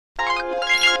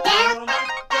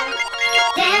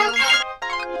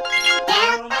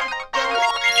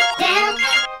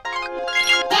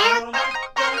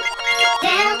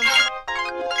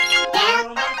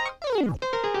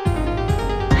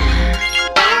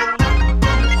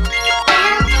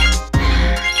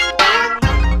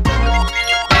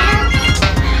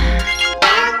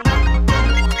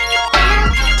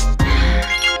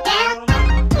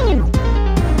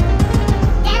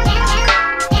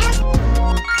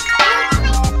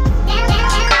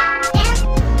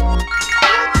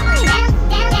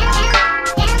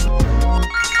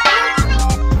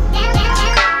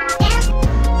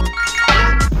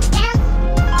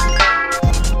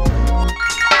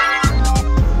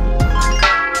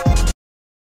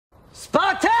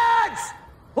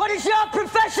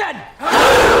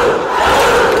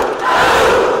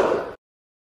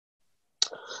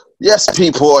Yes,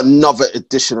 people, another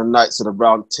edition of Knightz at the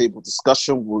Round Table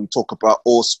Discussion where we talk about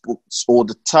all sports all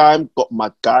the time. Got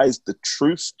my guys, The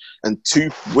Truth and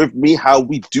Tooth with me. How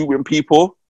we doing,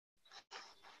 people?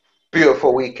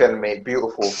 Beautiful weekend, mate.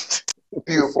 Beautiful.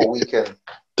 Beautiful weekend.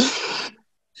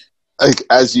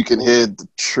 As you can hear, The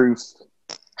Truth,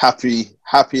 happy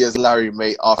as Larry,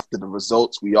 mate, after the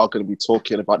results. We are going to be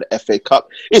talking about the FA Cup.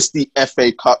 It's the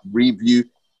FA Cup review.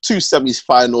 2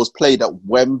 semi-finals played at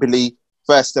Wembley.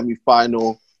 First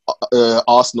semi-final,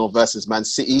 Arsenal versus Man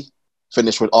City.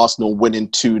 Finished with Arsenal winning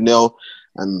 2-0.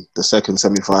 And the second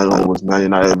semi-final was Man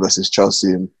United versus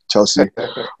Chelsea. And Chelsea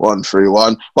won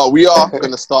 3-1. But we are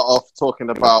going to start off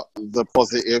talking about the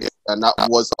positive. And that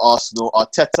was Arsenal.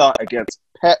 Arteta against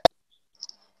Pep.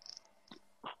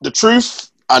 The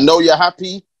Truth, I know you're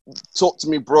happy. Talk to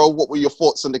me, bro. What were your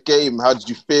thoughts on the game? How did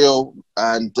you feel?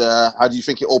 And how do you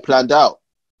think it all planned out?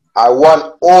 I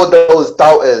want all those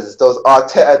doubters, those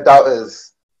Arteta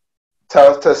doubters,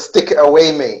 to stick it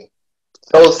away, mate.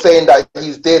 Those saying that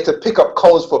he's there to pick up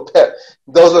cones for Pep.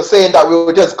 Those are saying that we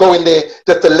were just going there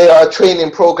just to lay out a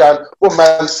training program for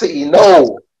Man City.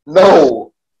 No.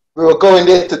 We were going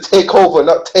there to take over,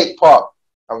 not take part.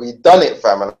 And we done it,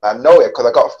 fam. And I know it because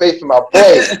I got faith in my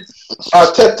boy.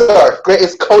 Arteta,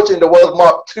 greatest coach in the world,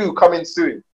 Mark II, coming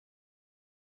soon.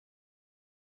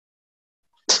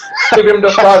 Give him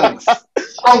the funds.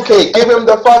 Okay, give him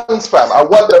the funds, fam. I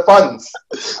want the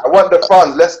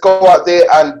funds. Let's go out there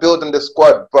and build in the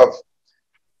squad, bruv.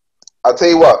 I'll tell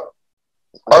you what.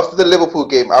 After the Liverpool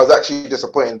game, I was actually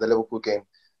disappointed in the Liverpool game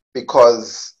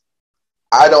because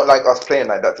I don't like us playing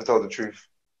like that, to tell the truth.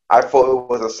 I thought it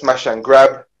was a smash and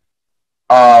grab.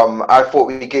 I thought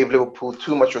we gave Liverpool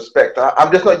too much respect.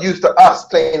 I'm just not used to us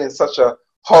playing in such a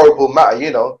horrible manner,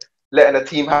 you know, letting a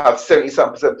team have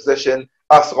 77% possession,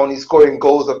 us only scoring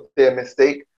goals of their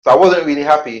mistake. So I wasn't really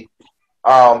happy.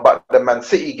 But the Man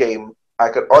City game, I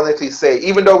could honestly say,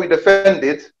 even though we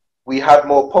defended, we had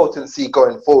more potency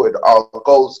going forward. Our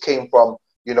goals came from,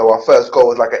 you know, our first goal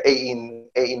was like an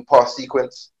 18 pass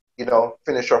sequence, you know,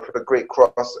 finish off with a great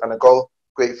cross and a goal.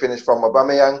 Great finish from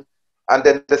Aubameyang. And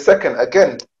then the second,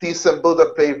 again, decent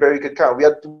build-up play, very good count.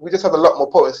 We just had a lot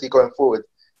more potency going forward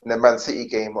in the Man City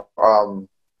game.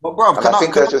 But bro, I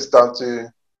think that's just down to...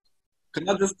 Can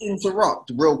I just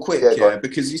interrupt real quick, yeah?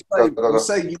 Because you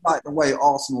say you like the way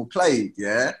Arsenal played,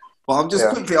 yeah? But I'm just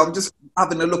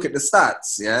having a look at the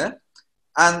stats, yeah?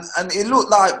 And it looked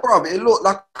like, bro,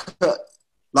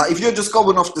 like if you're just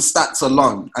going off the stats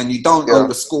alone and you don't know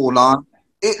the scoreline,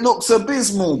 it looks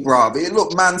abysmal, bruv. It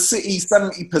looked Man City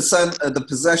 70% of the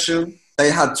possession.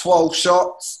 They had 12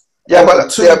 shots. Yeah, but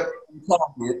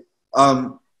target.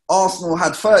 Arsenal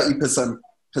had 30%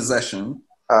 possession,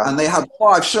 and they had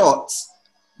 5 shots.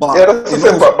 But that's the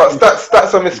thing. But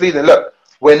stats are misleading. Look,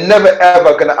 we're never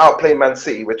ever going to outplay Man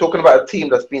City. We're talking about a team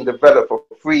that's been developed for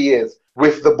 3 years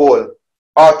with the ball.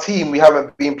 Our team, we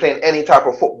haven't been playing any type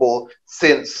of football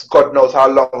since God knows how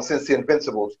long, since the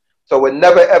Invincibles. So we're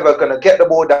never, ever going to get the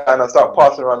ball down and start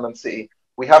passing around Man City.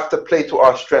 We have to play to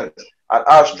our strength. And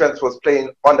our strength was playing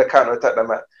on the counter-attack.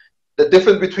 The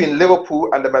difference between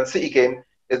Liverpool and the Man City game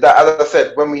is that, as I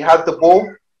said, when we had the ball,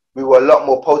 we were a lot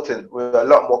more potent. We were a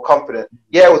lot more confident.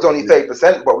 Yeah, it was only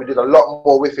 30%, but we did a lot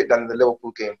more with it than in the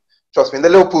Liverpool game. Trust me, in the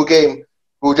Liverpool game,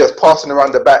 we were just passing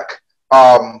around the back,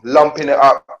 lumping it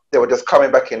up. They were just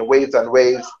coming back in waves and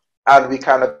waves. And we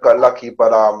kind of got lucky.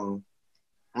 But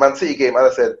Man City game,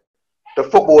 as I said, the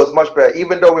football was much better.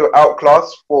 Even though we were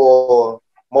outclassed for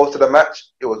most of the match,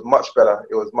 it was much better.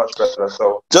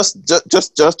 So just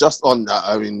on that,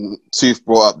 I mean, Tooth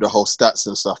brought up the whole stats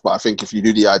and stuff, but I think if you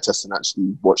do the eye test and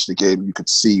actually watch the game, you could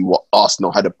see what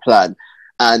Arsenal had a plan.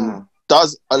 And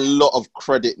does a lot of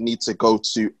credit need to go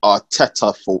to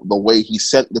Arteta for the way he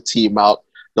sent the team out,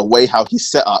 the way how he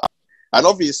set up? And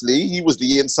obviously, he was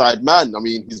the inside man. I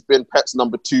mean, he's been Pep's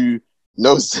number 2.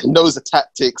 Knows the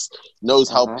tactics, knows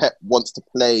how Pep wants to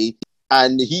play,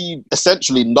 and he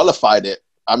essentially nullified it.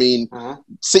 I mean,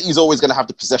 City's always going to have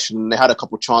the possession, and they had a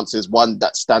couple of chances. One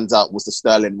that stands out was the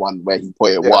Sterling one where he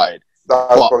put it wide.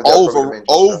 But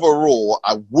overall,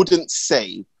 I wouldn't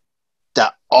say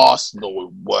that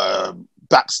Arsenal were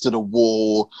backs to the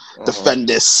wall,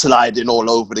 defenders sliding all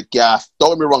over the gaff.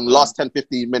 Don't get me wrong, last 10,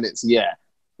 15 minutes,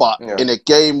 But in a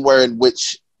game in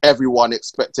which everyone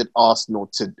expected Arsenal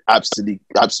to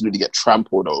absolutely get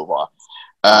trampled over.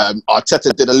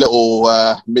 Arteta did a little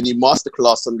mini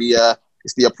masterclass on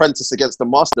it's the apprentice against the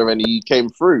master, and he came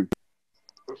through.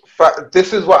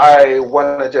 This is what I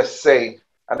want to just say,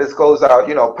 and this goes out,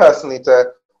 you know, personally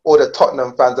to all the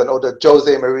Tottenham fans and all the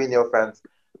Jose Mourinho fans.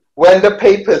 When the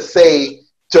papers say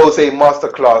Jose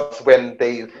masterclass when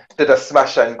they did a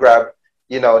smash and grab.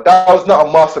 You know, that was not a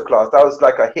masterclass. That was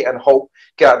like a hit and hope,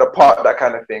 get out of the park, that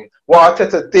kind of thing. What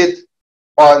Arteta did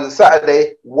on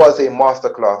Saturday was a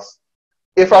masterclass.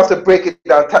 If I was to break it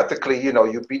down tactically, you know,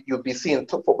 you'd be seeing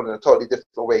football in a totally different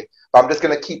way. But I'm just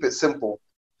going to keep it simple.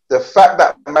 The fact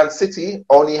that Man City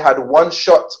only had one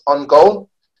shot on goal,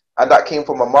 and that came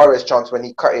from a Mahrez chance when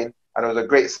he cut in, and it was a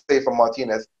great save from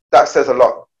Martinez, that says a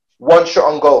lot. One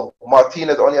shot on goal.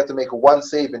 Martinez only had to make one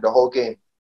save in the whole game.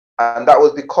 And that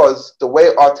was because the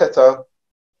way Arteta,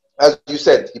 as you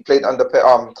said, he played under Pep,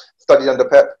 studied under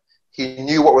Pep. He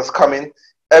knew what was coming.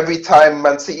 Every time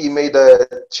Man City made a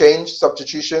change,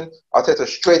 substitution, Arteta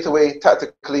straight away,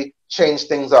 tactically, changed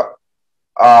things up.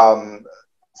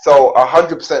 So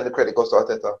 100% of the credit goes to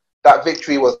Arteta. That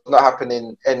victory was not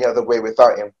happening any other way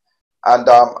without him. And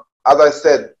as I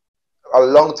said a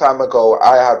long time ago,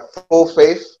 I had full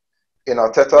faith in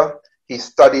Arteta. He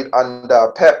studied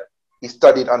under Pep. He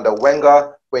studied under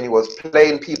Wenger. When he was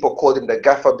playing, people called him the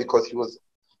gaffer because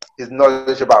his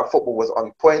knowledge about football was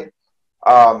on point.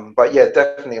 But yeah,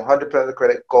 definitely 100% of the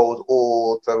credit goes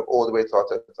all the way to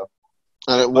Arteta.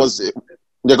 And it was it.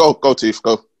 Yeah, go Tiff,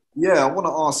 go. Yeah, I want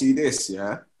to ask you this,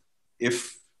 yeah.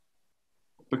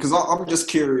 Because I'm just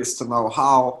curious to know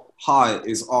how high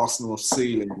is Arsenal's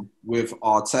ceiling with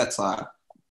Arteta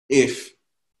if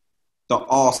the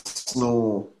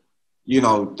Arsenal, you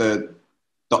know, the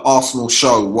Arsenal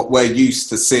show, what we're used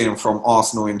to seeing from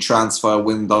Arsenal in transfer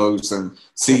windows and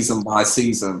season by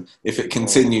season, if it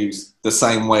continues the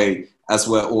same way as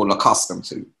we're all accustomed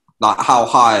to. Like, how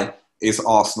high is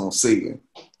Arsenal's ceiling?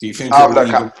 Do you think it will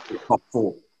even be top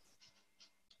 4?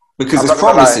 Because it's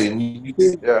promising.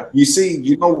 You see,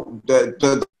 you know,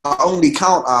 the only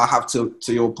counter I have to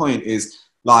your point is,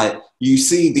 like, you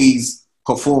see these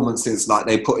performances like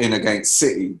they put in against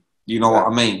City. You know what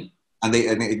I mean? And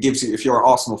it gives you, if you're an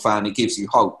Arsenal fan, it gives you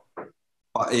hope.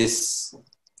 But is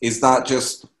that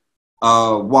just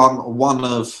one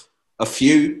of a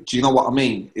few? Do you know what I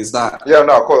mean? Is that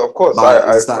of course.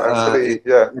 Like, is that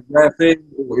a rare thing,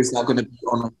 or is that going to be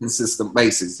on a consistent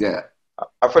basis? Yeah,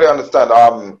 I fully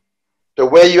understand. The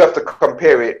way you have to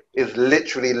compare it is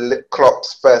literally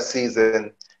Klopp's first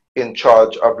season in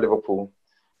charge of Liverpool.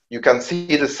 You can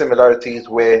see the similarities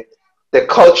where the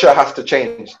culture has to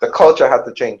change. The culture had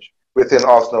to change. Within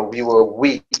Arsenal, we were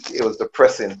weak. It was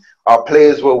depressing. Our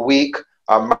players were weak.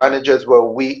 Our managers were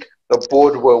weak. The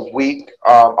board were weak.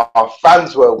 Our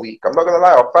fans were weak. I'm not going to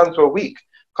lie. Our fans were weak.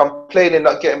 Complaining,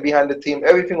 not getting behind the team.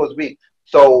 Everything was weak.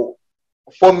 So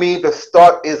for me, the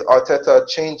start is Arteta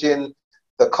changing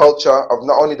the culture of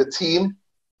not only the team,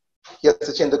 he has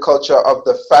to change the culture of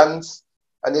the fans,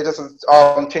 and he has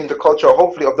to change the culture,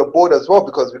 hopefully, of the board as well,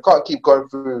 because we can't keep going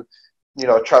through, you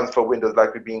know, transfer windows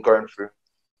like we've been going through.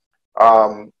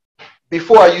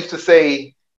 Before I used to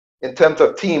say, in terms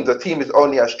of teams, the team is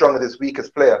only as strong as its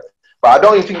weakest player. But I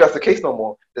don't even think that's the case no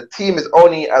more. The team is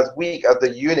only as weak as the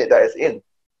unit that it's in.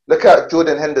 Look at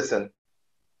Jordan Henderson.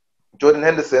 Jordan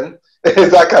Henderson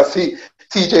is like I see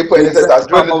TJ putting his head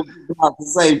down. I was about to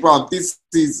say, bro, this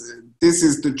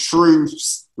is the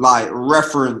truth, like,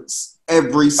 reference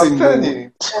every single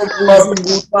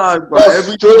time, bro.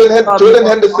 Jordan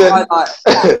Henderson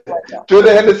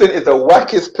Jordan Henderson is the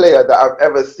wackest player that I've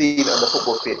ever seen on the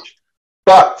football pitch.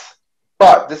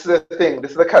 But this is the thing,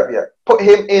 this is the caveat. Put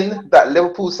him in that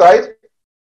Liverpool side,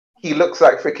 he looks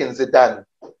like freaking Zidane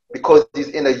because he's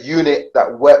in a unit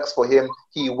that works for him.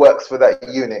 He works for that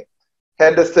unit.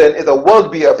 Henderson is a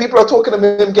world beater. People are talking to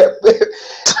him.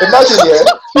 Imagine,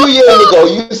 2 years ago,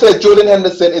 you said Jordan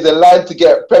Henderson is in line to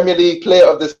get Premier League Player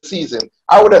of the Season.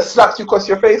 I would have slapped you across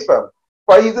your face, fam.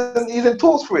 But he's in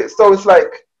talks for it. So it's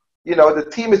like, you know, the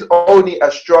team is only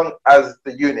as strong as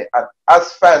the unit. And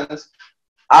as fans,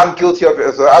 I'm guilty of it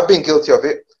as well. I've been guilty of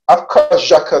it. I've cut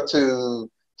Xhaka to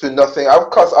nothing.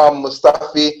 I've cut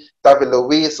Mustafi, David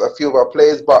Luiz, a few of our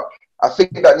players, but I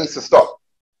think that needs to stop.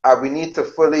 We need to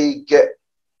fully get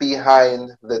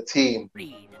behind the team.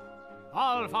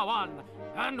 All for one,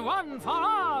 and one for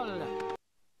all.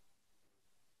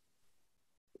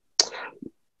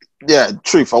 Yeah,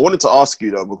 truth. I wanted to ask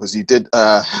you though, because you did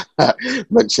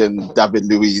mention David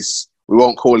Luiz. We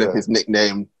won't call him his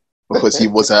nickname because he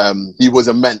was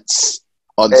immense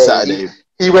on Saturday.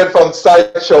 He went from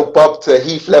Sideshow Bob to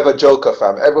Heath Ledger Joker,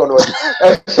 fam. Everyone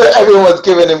was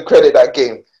giving him credit that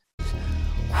game.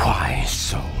 Why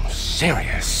so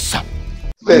serious?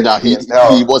 No, he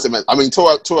wasn't meant. I mean,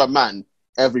 to a man,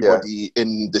 everybody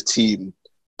in the team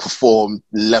performed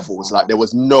levels. Like, there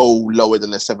was no lower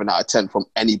than a 7 out of 10 from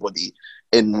anybody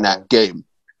in that game.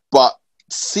 But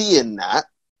seeing that,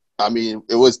 I mean,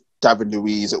 it was David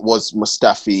Luiz, it was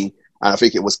Mustafi, and I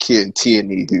think it was Kieran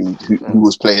Tierney who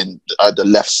was playing the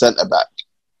left centre back.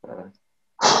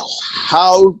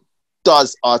 How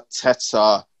does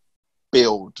Arteta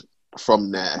build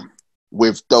from there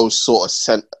with those sort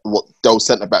of those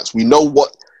centre backs? We know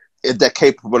what they're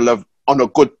capable of on a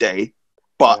good day,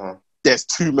 but there's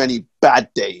too many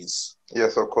bad days.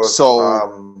 Yes, of course.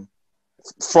 So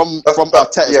from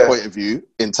Arteta's point of view,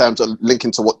 in terms of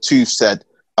linking to what Tooth said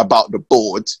about the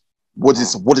board, what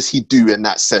does he do in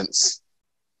that sense?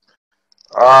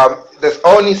 There's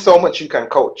only so much you can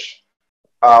coach.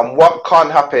 What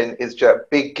can't happen is just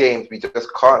big games. We just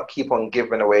can't keep on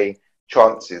giving away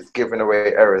chances, giving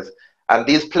away errors. And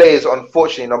these players,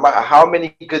 unfortunately, no matter how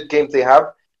many good games they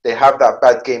have that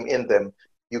bad game in them.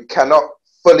 You cannot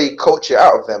fully coach it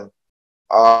out of them.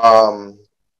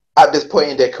 At this point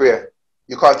in their career,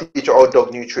 you can't teach your old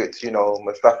dog new tricks. You know,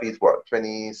 Mustafi's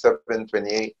 27,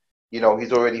 28. You know,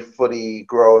 he's already fully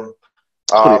grown.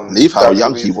 I couldn't believe how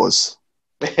young he was.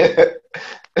 Because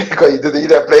he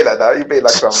didn't play like that. He played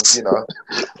like some, you know.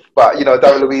 But, you know,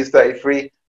 David Luiz,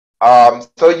 33.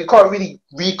 So you can't really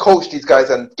re-coach these guys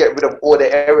and get rid of all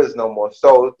the errors no more.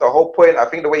 So the whole point, I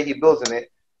think the way he builds in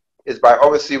it is by,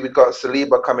 obviously, we've got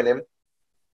Saliba coming in.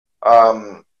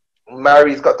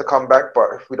 Mary's got to come back,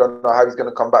 but we don't know how he's going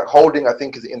to come back. Holding, I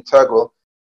think, is integral.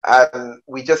 And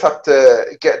we just have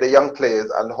to get the young players,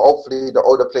 and hopefully the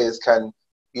older players can,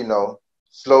 you know,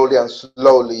 slowly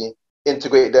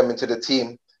integrate them into the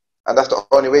team. And that's the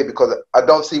only way, because I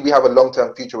don't see we have a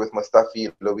long-term future with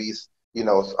Mustafi, Luiz. You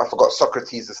know, I forgot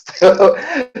Socrates is still.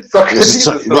 Socrates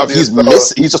he's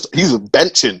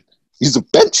benching. He's a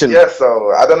benching. Yeah,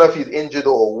 so I don't know if he's injured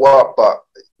or what, but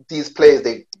these players,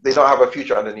 they don't have a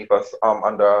future underneath us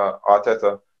under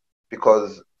Arteta,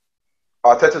 because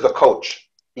Arteta's a coach.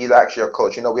 He's actually a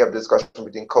coach. You know, we have a discussion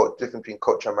between coach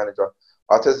and manager.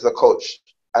 Arteta's a coach,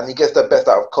 and he gets the best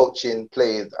out of coaching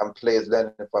players and players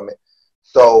learning from it.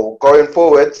 So going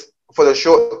forward, for the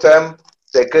short term,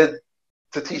 they're good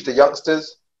to teach the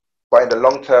youngsters, but in the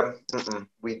long term,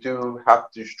 we do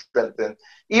have to strengthen.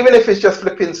 Even if it's just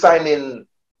flipping signing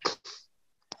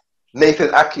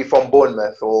Nathan Aki from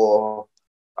Bournemouth or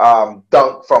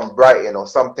Dunk from Brighton or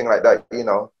something like that, you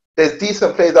know. There's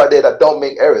decent players out there that don't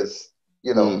make errors,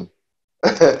 you know.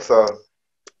 So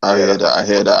I hear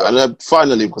that. And then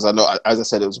finally, because I know, as I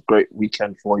said, it was a great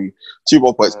weekend for you. 2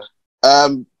 more points.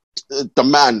 The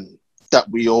man that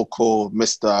we all call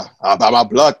Mr. Bama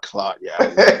Blood Clot,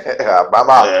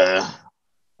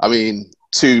 I mean,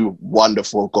 2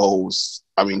 wonderful goals.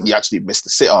 I mean, he actually missed the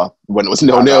sitter when it was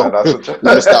 0-0. He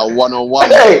missed that one-on-one.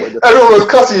 Hey, everyone was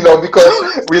cussing, you know,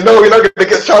 because we know we're not going to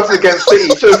get chances against City.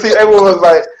 You should have seen everyone was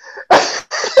like...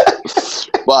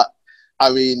 But, I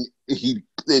mean,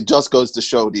 it just goes to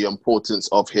show the importance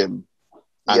of him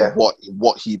and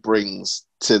what he brings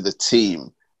to the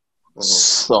team.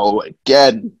 So,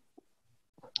 again...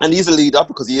 And he's a leader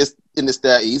because he is in his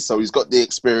 30s, so he's got the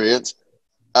experience.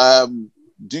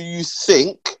 Do you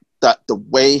think that the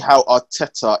way how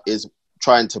Arteta is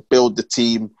trying to build the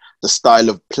team, the style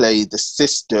of play, the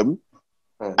system,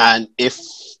 and if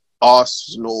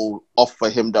Arsenal offer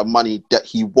him the money that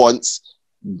he wants,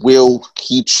 will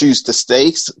he choose to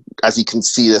stay, as he can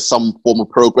see there's some form of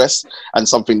progress and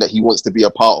something that he wants to be a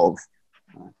part of?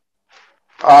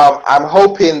 I'm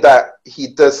hoping that he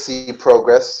does see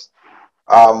progress.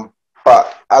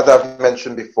 But as I've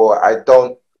mentioned before, I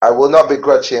will not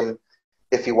begrudge him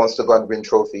if he wants to go and win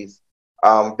trophies.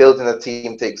 Building a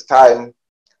team takes time.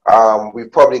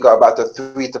 We've probably got about a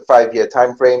 3 to 5 year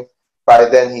time frame. By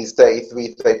then he's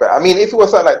 33, 35. I mean, if he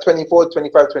was something like 24,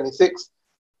 25, 26,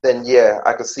 then yeah,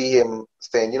 I could see him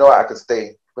staying. You know what? I could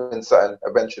stay, win something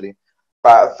eventually.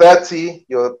 But at 30,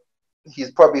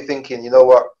 he's probably thinking, you know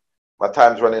what? My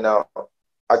time's running out.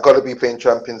 I got to be playing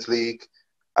Champions League.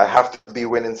 I have to be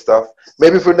winning stuff.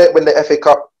 Maybe if we win the FA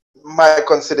Cup, he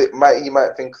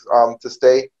might think to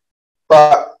stay.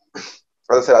 But as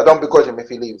I said, I don't begrudge him if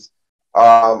he leaves.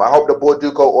 I hope the board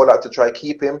do go all out to try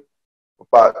keep him.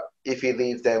 But if he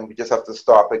leaves, then we just have to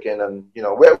start up again. And you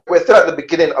know, we're still at the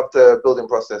beginning of the building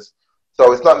process,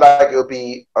 so it's not like it'll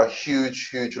be a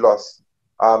huge loss.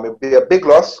 It'll be a big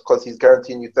loss because he's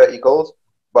guaranteeing you 30 goals,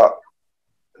 but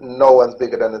no one's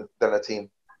bigger than a team.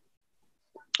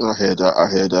 I hear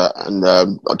that.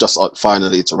 And just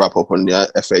finally to wrap up on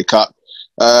the FA Cup.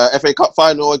 FA Cup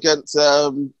final against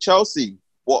Chelsea.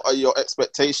 What are your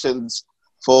expectations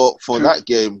for that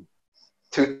game?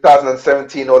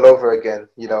 2017 all over again.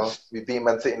 You know, we beat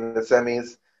Man City in the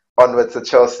semis, onwards to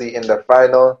Chelsea in the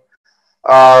final.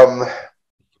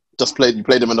 You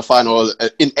played them in the final,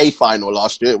 in a final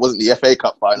last year. It wasn't the FA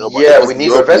Cup final. But yeah, we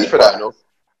need revenge for that.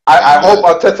 I hope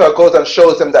Arteta goes and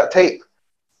shows them that tape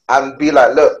and be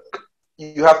like, look,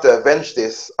 you have to avenge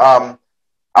this. I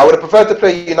would have preferred to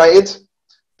play United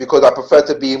because I prefer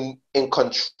to be in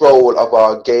control of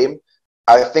our game.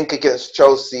 I think against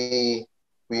Chelsea,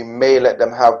 we may let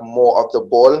them have more of the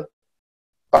ball.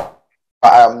 But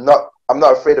I'm not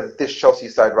afraid of this Chelsea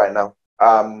side right now.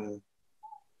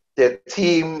 Their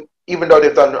team, even though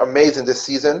they've done amazing this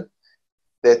season,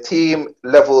 their team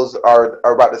levels are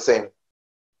about the same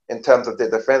in terms of their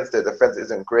defense. Their defense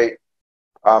isn't great.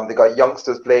 They got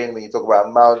youngsters playing. When you talk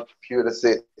about Mount,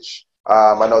 Pulisic,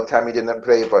 I know Tammy didn't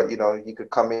play, but he could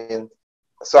come in.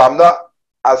 So I'm not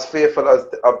as fearful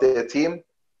of their team,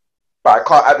 but I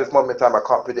can't at this moment in time. I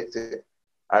can't predict it.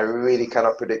 I really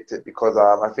cannot predict it because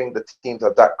I think the teams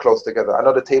are that close together. I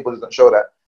know the table doesn't show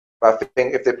that, but I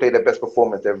think if they play their best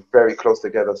performance, they're very close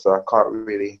together. So I can't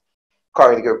really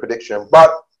give a prediction.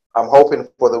 But I'm hoping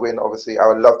for the win. Obviously, I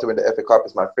would love to win the FA Cup.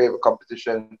 It's my favorite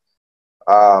competition.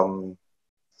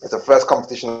 It's the first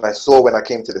competition I saw when I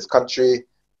came to this country.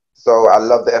 So I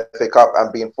love the FA Cup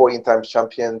and being 14 times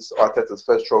champions, Arteta's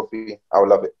first trophy. I would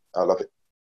love it. I love it.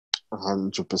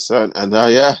 100%. And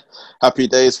yeah, happy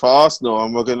days for Arsenal.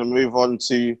 And we're going to move on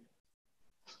to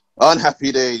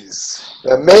unhappy days.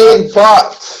 The main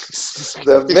part.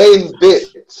 The main bit.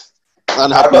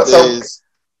 Unhappy days.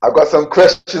 I've got some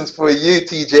questions for you,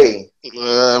 TJ.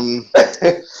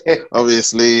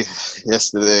 Obviously,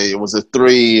 yesterday it was a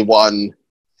 3-1.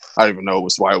 I don't even know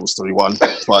why it was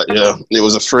 3-1. But yeah, it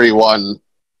was a 3-1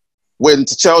 win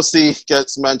to Chelsea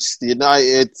against Manchester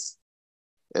United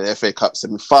in the FA Cup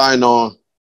semi-final.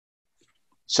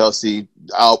 Chelsea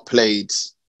outplayed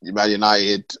Man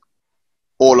United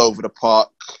all over the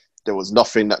park. There was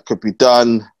nothing that could be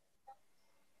done.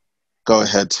 Go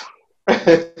ahead.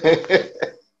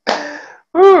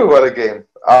 Ooh, what a game.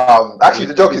 Actually,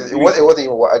 the joke is, it wasn't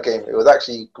even what a game. It was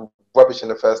actually rubbish in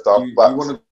the first half. But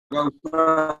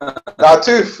now,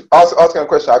 Tooth, asking a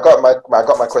question. I got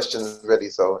my questions ready.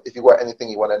 So if you got anything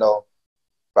you want to know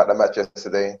about the match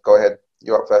yesterday, go ahead.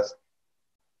 You're up first.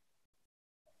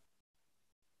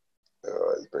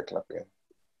 Oh, he's breaking up again.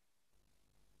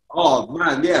 Oh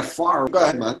man, yeah, fire. Go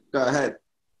ahead, man. Go ahead.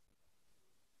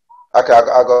 Okay,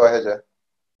 I'll go ahead, yeah.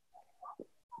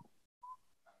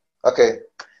 Okay.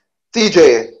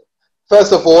 TJ,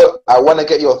 first of all, I want to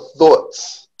get your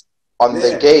thoughts on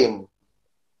the game.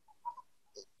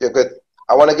 You're good.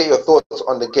 I want to get your thoughts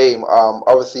on the game.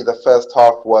 Obviously, the first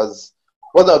half wasn't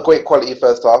a great quality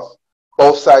first half.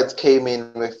 Both sides came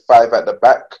in with 5 at the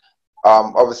back.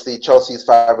 Obviously, Chelsea's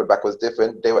 5 at the back was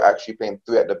different. They were actually playing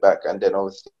 3 at the back, and then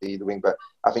obviously the wing back.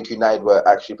 I think United were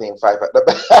actually playing 5 at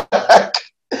the back,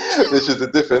 which is the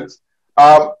difference.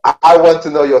 I want to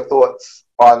know your thoughts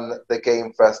on the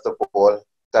game, first of all.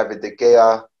 David De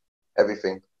Gea,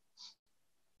 everything.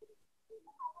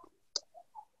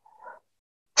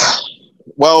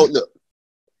 Well, look,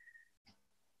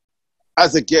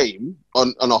 as a game,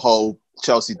 on a whole,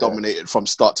 Chelsea dominated from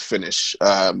start to finish.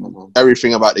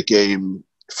 Everything about the game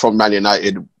from Man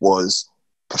United was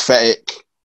pathetic.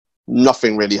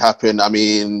 Nothing really happened. I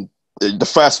mean, the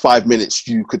first 5 minutes,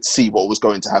 you could see what was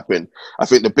going to happen. I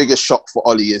think the biggest shock for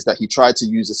Oli is that he tried to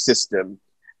use a system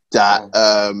that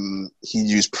he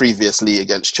used previously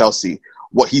against Chelsea.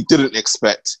 What he didn't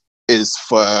expect is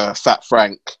for Fat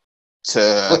Frank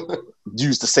to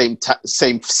use the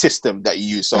same system that he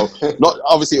used. So, not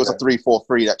obviously it was a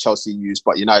 3-4-3 that Chelsea used,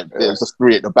 but United it was a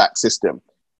 3 at the back system.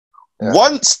 Yeah.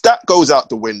 Once that goes out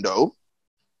the window,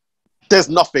 there's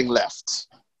nothing left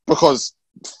because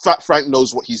Fat Frank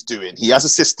knows what he's doing. He has a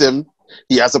system,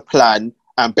 he has a plan,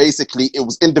 and basically it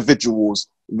was individuals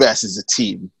versus a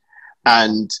team.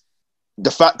 And the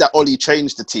fact that Oli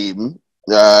changed the team,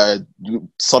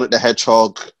 Sonic the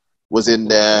Hedgehog was in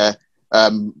there.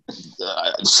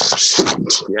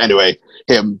 Anyway,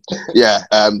 him. Yeah,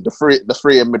 the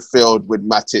three in midfield with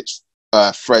Matic,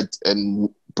 Fred and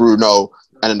Bruno,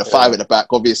 and then the 5 at the back.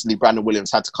 Obviously, Brandon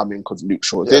Williams had to come in because Luke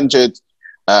Shaw was injured.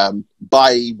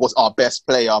 Bailly was our best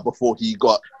player before he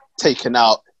got taken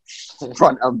out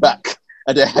front and back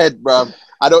at the head, bruv.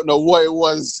 I don't know what it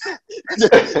was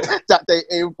that they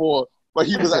aimed for, but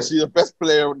he was actually the best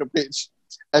player on the pitch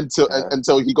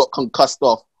until he got concussed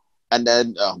off. And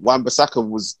then Wan-Bissaka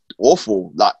was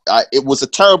awful. It was a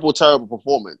terrible, terrible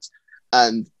performance.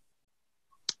 And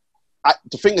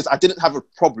the thing is, I didn't have a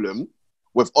problem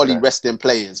with Oli resting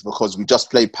players because we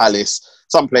just played Palace.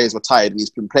 Some players were tired and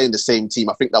he's been playing the same team.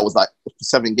 I think that was like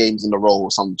 7 games in a row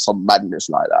or some madness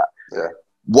like that. Yeah.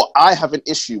 What I have an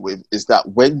issue with is that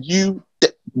when you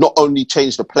not only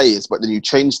change the players, but then you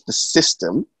change the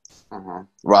system,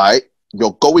 right?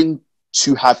 You're going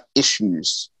to have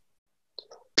issues.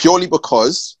 purely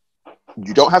because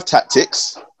you don't have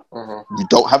tactics, you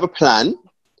don't have a plan,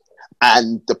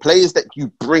 and the players that you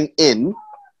bring in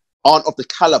aren't of the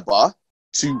caliber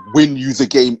to win you the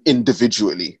game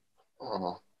individually.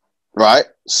 Right?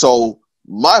 So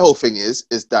my whole thing is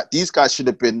that these guys should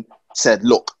have been said,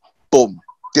 look, boom,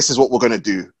 this is what we're going to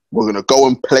do. We're going to go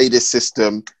and play this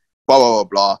system, blah, blah, blah,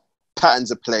 blah,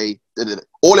 patterns of play.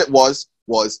 All it was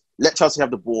let Chelsea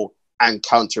have the ball and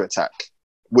counter-attack,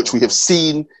 which we have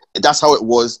seen. That's how it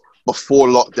was before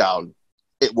lockdown.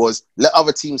 It was let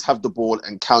other teams have the ball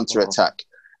and counter-attack.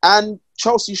 And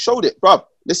Chelsea showed it. Bruv,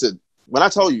 listen, when I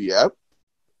tell you, yeah,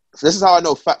 this is how I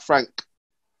know Fat Frank,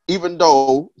 even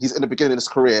though he's in the beginning of his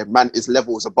career, man, his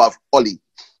level is above Ollie.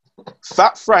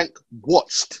 Fat Frank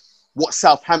watched what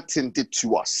Southampton did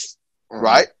to us,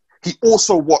 right? He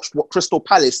also watched what Crystal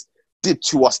Palace did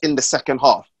to us in the second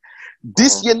half.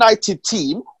 This United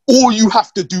team, all you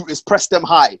have to do is press them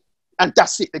high, and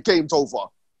that's it, the game's over.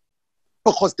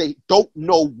 Because they don't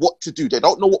know what to do. They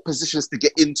don't know what positions to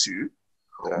get into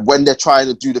when they're trying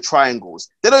to do the triangles.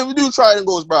 They don't even do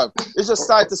triangles, bro. It's just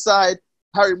side to side.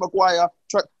 Harry Maguire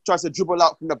tries to dribble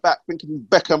out from the back thinking he's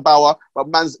Beckenbauer, but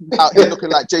man's out here looking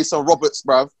like Jason Roberts,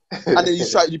 bruv. And then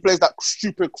he plays that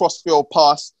stupid crossfield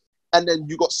pass, and then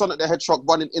you got Sonic the Hedgehog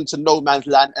running into no man's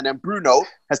land, and then Bruno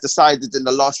has decided in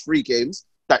the last 3 games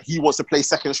that he wants to play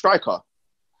second striker.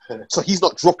 So he's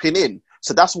not dropping in.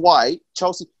 So that's why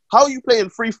Chelsea... How are you playing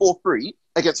 3-4-3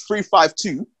 against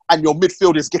 3-5-2 and your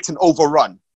midfield is getting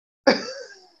overrun?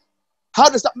 How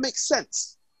does that make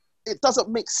sense? It doesn't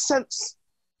make sense.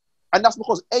 And that's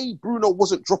because A, Bruno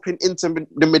wasn't dropping into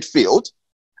the midfield,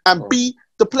 and B,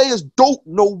 the players don't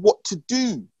know what to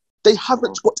do. They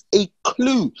haven't got a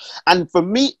clue. And for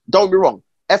me, don't be wrong,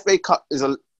 FA Cup is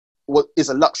a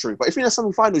luxury. But if you're in the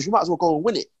semi-finals, you might as well go and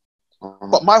win it.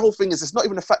 But my whole thing is, it's not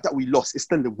even the fact that we lost, it's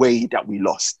the way that we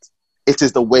lost. It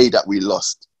is the way that we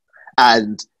lost.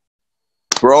 And,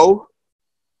 bro,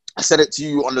 I said it to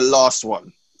you on the last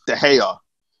one. De Gea,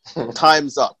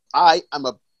 time's up.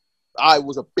 I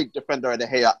was a big defender of De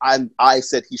Gea, and I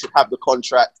said he should have the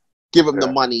contract, give him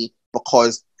the money,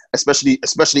 because especially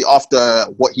after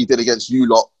what he did against you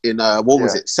lot in, what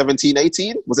was it,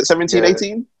 17-18? Was it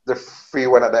 17-18? The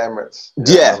 3-1 at the Emirates.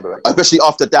 Yeah, especially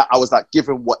after that, I was like, give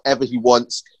him whatever he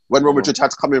wants. When Real Madrid had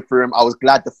to come in for him, I was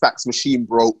glad the fax machine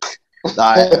broke.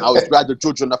 Like, I was glad the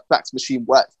judge on the fax machine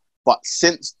worked. But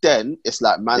since then, it's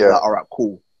like, man, like, all right,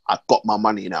 cool. I've got my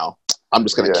money now. I'm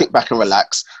just going to kick back and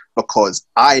relax, because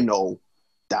I know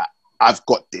that I've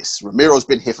got this. Ramiro's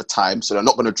been here for time, so they're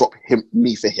not going to drop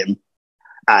me for him.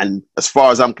 And as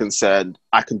far as I'm concerned,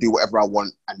 I can do whatever I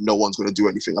want, and no one's going to do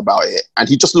anything about it. And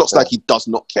he just looks like he does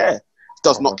not care.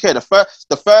 Does not care.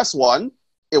 The first one,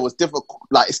 it was difficult.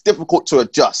 Like, it's difficult to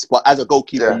adjust, but as a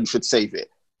goalkeeper, you should save it.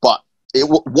 But it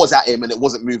was at him, and it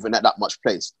wasn't moving at that much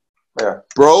place.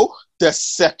 Bro, the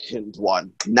second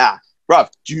one, nah. Bruv,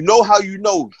 do you know how you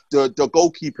know the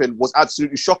goalkeeping was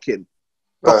absolutely shocking?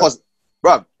 Because,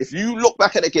 bruv, if you look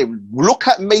back at the game, look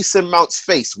at Mason Mount's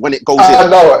face when it goes in.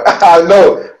 I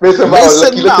know. Mason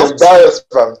Mount embarrassed,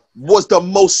 bruv. Was the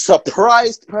most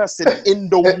surprised person in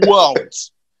the world.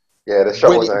 Yeah, the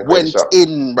shot wasn't a great shot. Went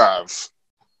in, bruv.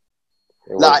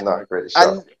 It was not a great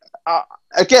shot. And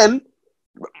again,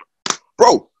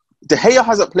 bro, De Gea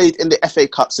hasn't played in the FA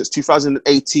Cup since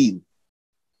 2018.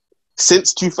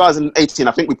 Since 2018,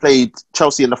 I think we played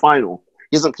Chelsea in the final.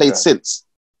 He hasn't played since,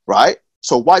 right?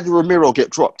 So why did Ramiro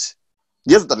get dropped?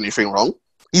 He hasn't done anything wrong.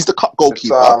 He's the cup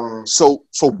goalkeeper. So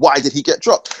why did he get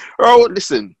dropped? Oh,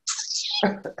 listen.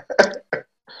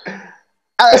 As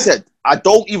I said, I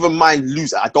don't even mind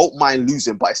losing. I don't mind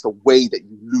losing, but it's the way that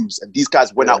you lose. And these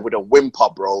guys went out with a whimper,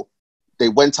 bro. They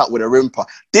went out with a whimper.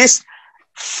 This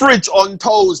fridge on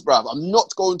toes, bruv. I'm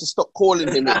not going to stop calling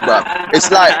him it, bruv.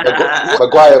 It's like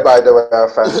Maguire, by the way,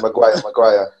 fans.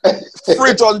 Maguire.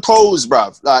 Fridge on toes,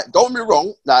 bruv. Like, don't be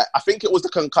wrong. Like, I think it was the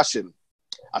concussion.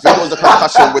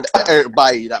 With Eric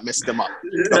Bailly that messed him up.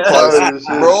 Because,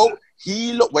 bro,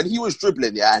 when he was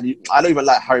dribbling, and I don't even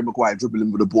like Harry Maguire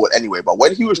dribbling with the ball anyway, but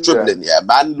when he was dribbling,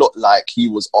 man looked like he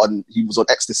was on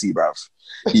ecstasy, bruv.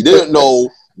 He didn't know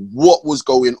what was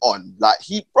going on. Like,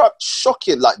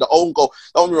 shocking. Like, the own goal.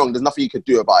 Don't get me wrong, there's nothing you could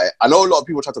do about it. I know a lot of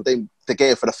people try to blame De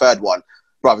Gea for the third one.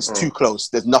 Bruv, it's too close.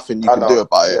 There's nothing you can do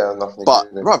about it.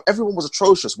 But, bruv, everyone was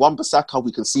atrocious. Wan-Bissaka,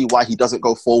 we can see why he doesn't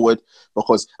go forward.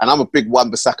 And I'm a big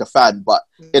Wan-Bissaka fan, but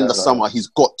in the summer, he's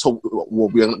got to... Well,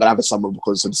 we're not going to have a summer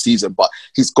because of the season, but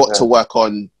he's got to work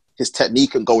on his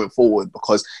technique and going forward,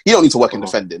 because he don't need to work in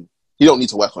defending. He don't need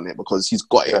to work on it because he's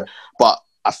got it. But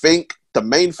I think the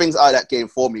main things out of that game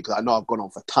for me, because I know I've gone on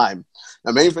for time,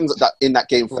 the main things that in that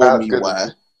game for me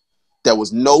were There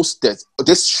was no steps.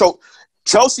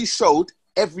 Chelsea showed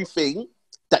everything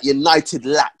that United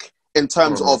lack in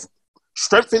terms of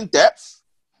strength in depth,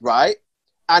 right?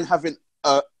 And having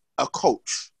a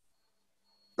coach,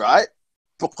 right?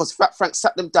 Because Frank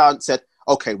sat them down and said,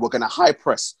 okay, we're going to high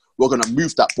press. We're going to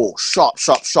move that ball sharp,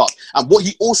 sharp, sharp. And what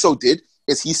he also did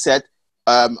is he said,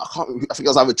 I think it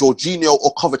was either Jorginho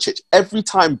or Kovacic. Every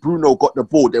time Bruno got the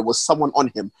ball, there was someone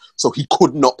on him, so he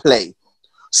could not play.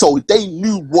 So they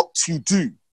knew what to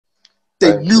do.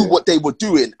 They knew what they were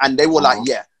doing, and they were like,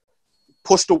 yeah,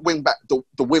 push the wing back,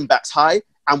 the wing backs high,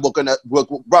 and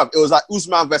bruv, it was like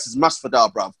Usman versus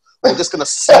Masvidal, bruv. We're just going to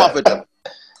smother them.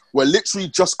 We're literally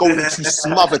just going to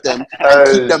smother them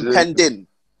and keep them penned in.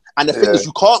 And the thing is,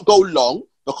 you can't go long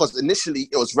because initially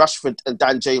it was Rashford and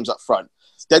Dan James up front.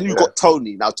 Then you got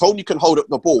Tony. Now, Tony can hold up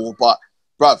the ball, but,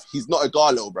 bruv, he's not a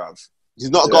Gallo, bruv. He's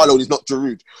not a Gallo, he's not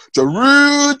Giroud.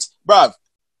 Giroud, bruv,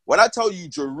 when I tell you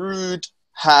Giroud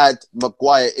had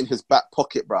Maguire in his back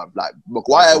pocket, bruv. Like,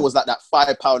 Maguire was like that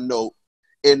 £5 note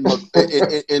in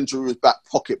Giroud's back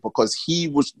pocket because he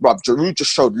was, bruv, Giroud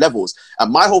just showed levels.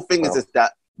 And my whole thing is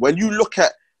that when you look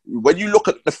at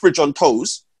the fridge on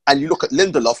toes and you look at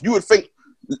Lindelof, you would think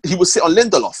he would sit on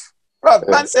Lindelof. Bruv,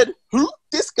 man said, who?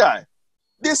 This guy.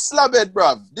 This slabhead,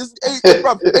 bruv. This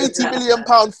 80 million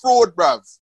pound fraud, bruv.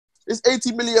 This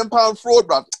 80 million pound fraud,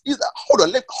 bruv. He's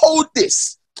like, hold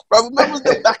this. Bruv, remember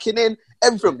the backing in,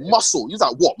 everything, muscle. He's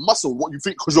like, what? Muscle? What you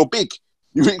think because you're big?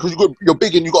 You think because you're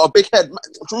big and you got a big head?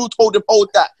 Drew told him, hold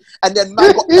that. And then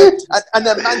man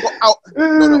got out.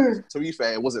 No. To be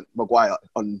fair, it wasn't Maguire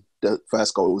on the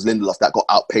first goal. It was Lindelof that got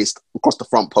outpaced across the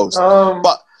front post.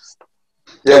 But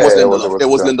it was Lindelof. It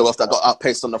was Lindelof that got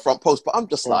outpaced on the front post. But I'm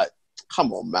just like,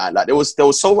 come on, man. Like there was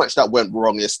so much that went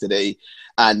wrong yesterday.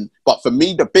 But for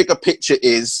me, the bigger picture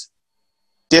is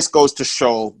this goes to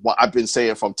show what I've been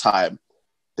saying from time.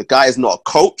 The guy is not a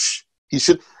coach. He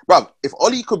should, bruv, if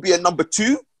Oli could be a number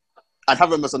 2, I'd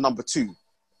have him as a number 2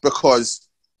 because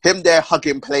him there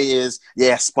hugging players,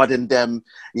 spudding them,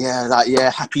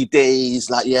 happy days,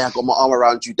 like, I got my arm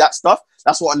around you, that stuff.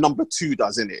 That's what a number 2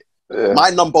 does, innit? Yeah.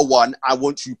 My number 1, I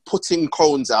want you putting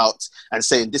cones out and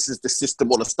saying this is the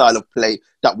system or the style of play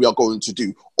that we are going to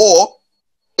do. Or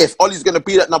if Ollie's going to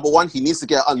be that number 1, he needs to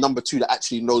get a number 2 that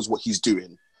actually knows what he's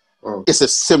doing. It's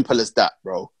as simple as that,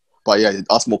 bro. But yeah,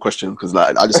 ask more questions because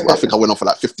like I think I went on for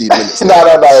like 15 minutes. No,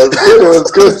 it was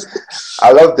good.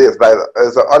 I loved it. Like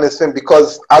it's an honest thing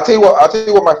because I'll tell you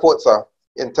what my thoughts are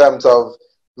in terms of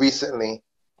recently.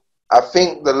 I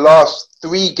think the last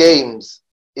 3 games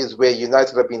is where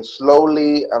United have been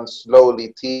slowly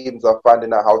teams are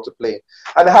finding out how to play,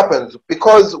 and it happens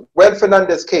because when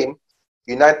Fernandes came,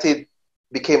 United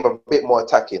became a bit more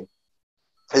attacking.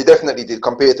 He definitely did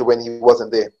compared to when he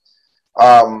wasn't there.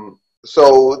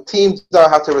 So teams now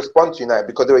have to respond to United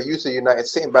because they were used to United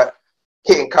sitting back,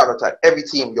 hitting counter-attack. Every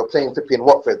team, you're playing flipping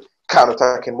Watford,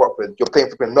 counter-attacking Watford. You're playing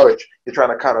flipping Norwich, you're trying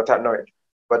to counter-attack Norwich.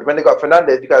 But when they got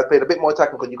Fernandes, you guys played a bit more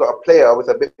attacking because you got a player with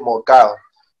a bit more guile.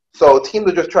 So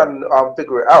teams are just trying to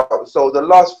figure it out. So the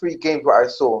last 3 games that I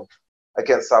saw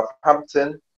against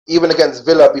Southampton, even against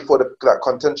Villa before the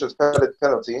contentious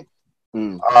penalty,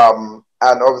 and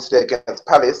obviously against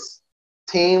Palace,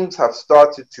 teams have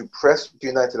started to press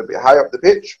United a bit high up the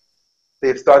pitch.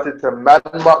 They've started to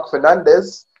man-mark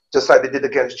Fernandes, just like they did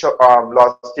against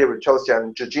last year with Chelsea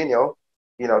and Jorginho,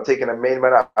 taking a main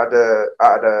man out of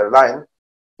the line.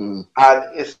 And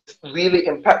it's really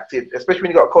impacted, especially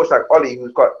when you got a coach like Oli,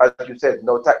 who's got, as you said,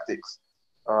 no tactics.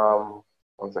 1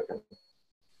 second.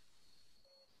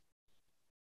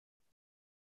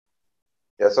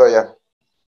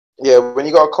 Yeah, when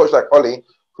you got a coach like Oli,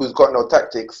 who's got no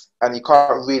tactics and he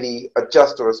can't really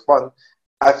adjust or respond,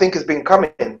 I think it's been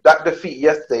coming. That defeat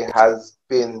yesterday has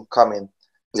been coming.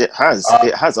 It has.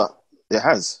 It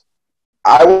has.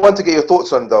 I want to get your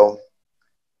thoughts on, though,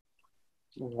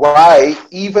 why,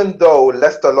 even though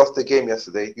Leicester lost the game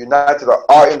yesterday, United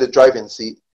are in the driving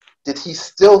seat, did he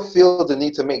still feel the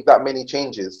need to make that many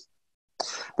changes?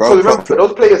 Bro, remember,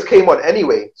 those players came on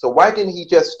anyway, so why didn't he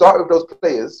just start with those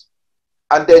players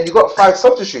and then you got 5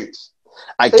 substitutes?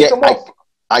 I get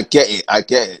it.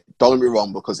 Don't get me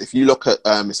wrong, because if you look at,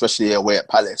 especially away at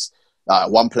Palace,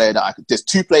 there's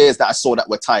 2 players that I saw that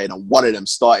were tired, and one of them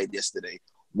started yesterday.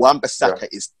 Wan-Bissaka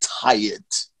is tired.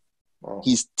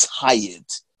 He's tired,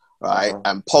 right?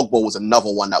 And Pogba was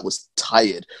another one that was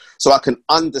tired. So I can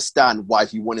understand why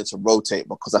he wanted to rotate,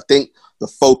 because I think the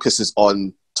focus is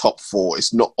on top 4.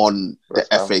 It's not on the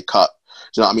FA Cup.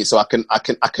 Do you know what I mean? So I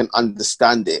can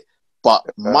understand it. But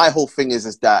my whole thing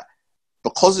is that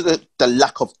because of the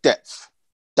lack of depth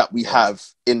that we have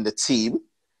in the team,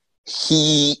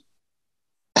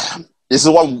 this is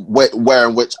one where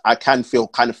in which I kind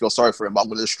of feel sorry for him, but I'm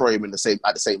going to destroy him at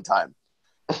the same time,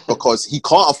 because he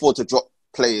can't afford to drop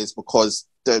players because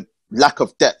the lack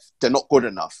of depth, they're not good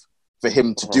enough for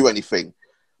him to do anything.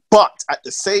 But at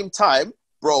the same time,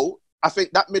 bro, I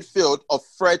think that midfield of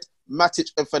Fred, Matic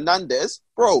and Fernandes,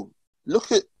 bro,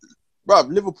 look at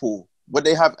Liverpool when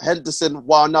they have Henderson,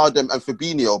 Wijnaldum and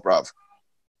Fabinho, bruv.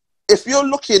 If you're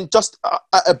looking just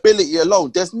at ability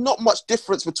alone, there's not much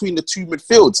difference between the two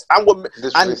midfields.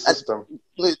 And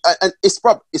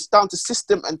it's down to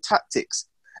system and tactics.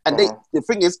 And the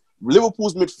thing is,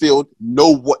 Liverpool's midfield know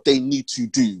what they need to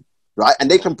do, right?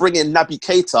 And they can bring in Naby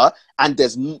Keita, and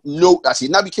there's Naby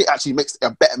Keita actually makes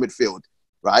a better midfield,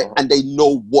 right? And they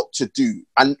know what to do.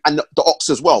 And the Ox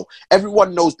as well.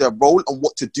 Everyone knows their role and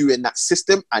what to do in that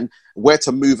system and where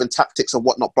to move and tactics and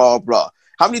whatnot, blah, blah.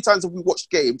 How many times have we watched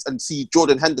games and see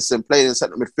Jordan Henderson playing in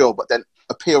centre midfield, but then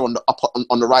appear on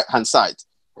the right-hand side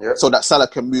so that Salah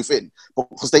can move in?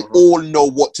 Because they all know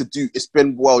what to do. It's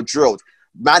been well drilled.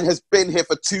 Man has been here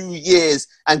for 2 years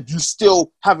and you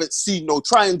still haven't seen no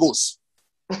triangles.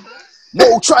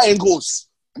 No triangles.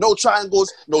 No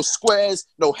triangles, no squares,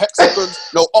 no hexagons,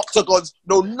 no octagons,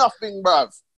 no nothing, bruv.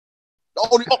 The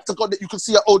only octagon that you can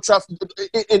see at Old Trafford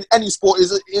in any sport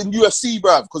is in UFC,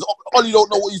 bruv, because Ollie don't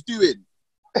know what he's doing.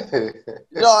 You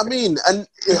know what I mean? And,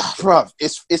 bruv,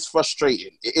 it's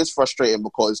frustrating. It is frustrating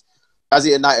because as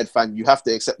a United fan, you have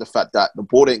to accept the fact that the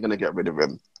board ain't going to get rid of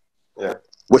him. Yeah.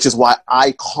 Which is why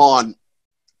I don't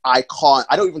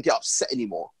even get upset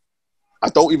anymore. I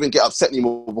don't even get upset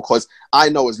anymore because I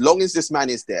know as long as this man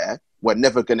is there, we're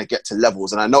never going to get to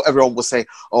levels. And I know everyone will say,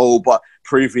 oh, but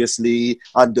previously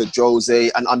under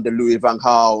Jose and under Louis van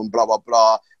Gaal and blah, blah,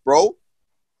 blah. Bro,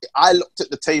 I looked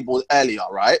at the table earlier,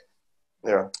 right?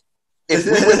 Yeah.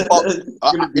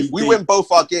 If we win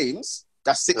both our games,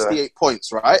 that's 68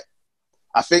 points, right?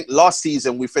 I think last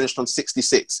season we finished on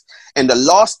 66. In the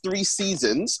last 3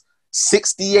 seasons,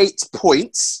 68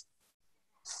 points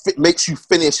makes you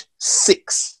finish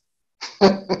 6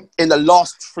 in the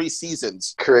last 3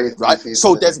 seasons. Crazy, right?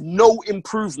 So there's no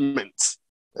improvement,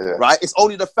 right? It's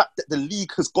only the fact that the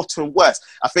league has gotten worse.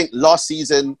 I think last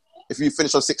season, if you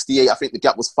finish on 68, I think the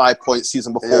gap was 5 points.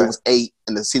 Season before was 8,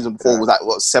 and the season before was like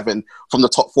 7 from the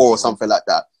top 4 or something like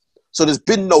that. So there's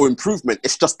been no improvement.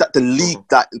 It's just that the league,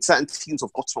 that certain teams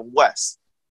have gotten worse.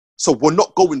 So we're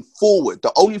not going forward.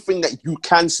 The only thing that you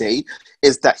can say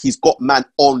is that he's got man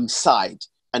on side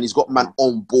and he's got man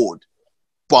on board.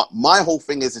 But my whole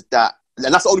thing is that,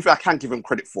 and that's the only thing I can give him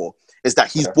credit for, is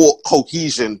that he's brought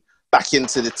cohesion back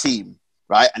into the team,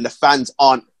 right? And the fans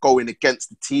aren't going against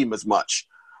the team as much.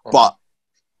 But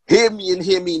hear me and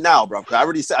hear me now, bro. I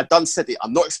done said it.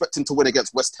 I'm not expecting to win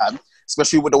against West Ham,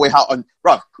 especially with the way how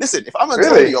bro. Listen, if I'm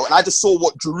Antonio and I just saw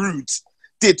what Giroud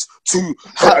did to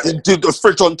the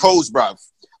fridge on toes, bruv,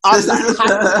 I'm like,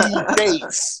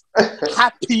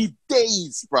 happy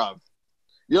days, bruv.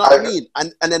 You know what I mean?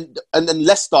 And then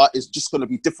Leicester is just going to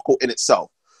be difficult in itself.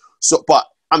 So, but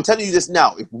I'm telling you this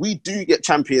now: if we do get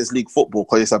Champions League football,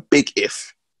 because it's a big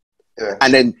if,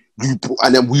 and then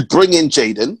we bring in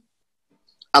Jaden,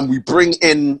 and we bring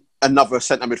in another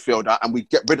centre midfielder, and we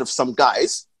get rid of some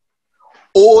guys,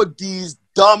 all these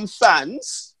dumb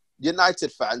fans,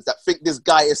 United fans, that think this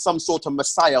guy is some sort of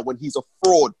messiah when he's a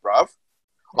fraud, bruv,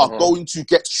 are going to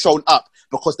get shown up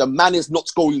because the man is not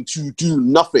going to do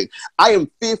nothing. I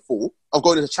am fearful of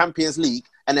going to the Champions League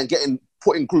and then getting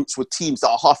put in groups with teams that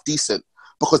are half decent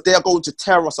because they are going to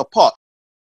tear us apart.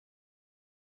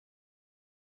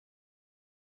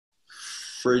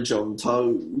 Fridge on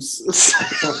toes.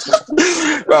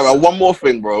 Bro, one more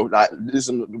thing, bro. Like, this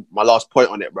is my last point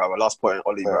on it, bro. My last point on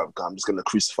Ollie, bro. I'm just going to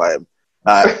crucify him.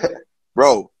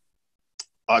 Bro,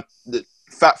 the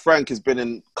Fat Frank has been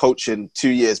in coaching 2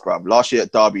 years, bro. Last year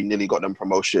at Derby, nearly got them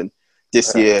promotion.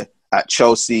 This year at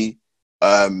Chelsea,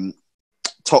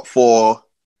 top 4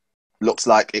 looks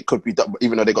like it could be done,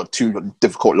 even though they got 2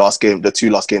 difficult last games. The 2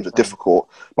 last games are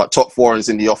difficult, but top 4 is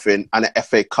in the offing and an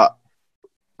FA Cup.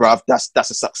 Bruv, that's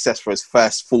a success for his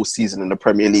first full season in the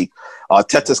Premier League.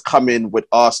 Arteta's come in with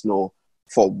Arsenal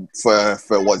for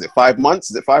what is it, 5 months?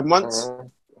 Is it 5 months?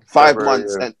 5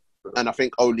 months, and I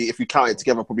think only, if you count it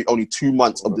together, probably only 2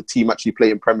 months of the team actually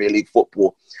playing Premier League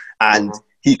football. And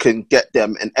he can get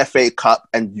them an FA Cup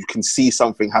and you can see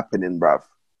something happening, bruv.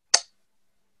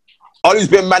 Ollie's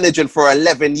been managing for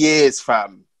 11 years,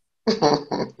 fam.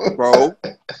 Bro.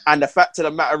 And the fact of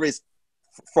the matter is,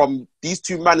 from these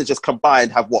 2 managers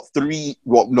combined have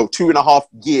 2.5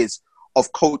 years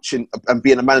of coaching and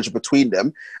being a manager between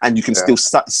them, and you can still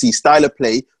see style of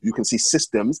play, you can see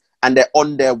systems, and they're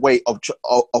on their way of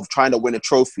trying to win a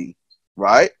trophy,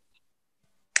 right?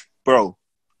 bro,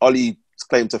 Ollie's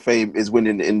claim to fame is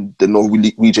winning in the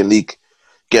Norwegian League,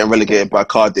 getting relegated by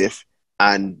Cardiff,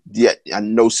 and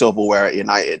no silverware at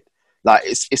United. Like,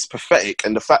 it's pathetic.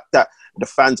 And the fact that the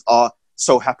fans are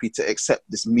so happy to accept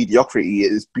this mediocrity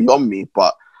is beyond me.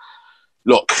 But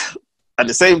look, at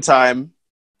the same time,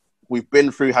 we've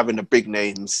been through having the big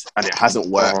names and it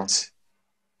hasn't worked.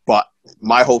 But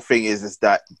my whole thing is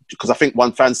that, because I think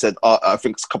one fan said, I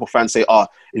think a couple of fans say, if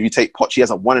you take Poch, he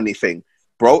hasn't won anything.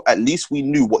 Bro, at least we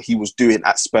knew what he was doing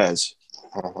at Spurs.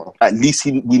 At least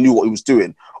we knew what he was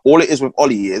doing. All it is with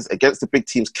Ollie is, against the big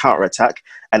teams, counter-attack,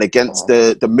 and against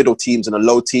the middle teams and the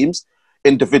low teams,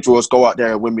 individuals go out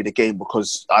there and win me the game,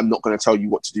 because I'm not going to tell you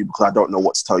what to do because I don't know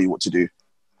what to tell you what to do.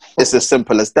 It's as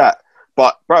simple as that.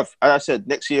 But, bruv, as I said,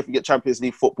 next year if we get Champions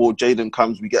League football, Jayden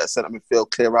comes, we get a centre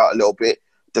midfield, clear out a little bit.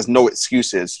 There's no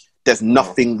excuses. There's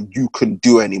nothing you can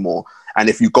do anymore. And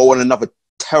if you go on another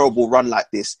terrible run like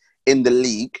this in the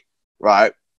league,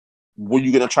 right, what are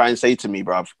you going to try and say to me,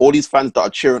 bruv? All these fans that are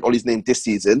cheering Ollie's name this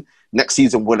season, next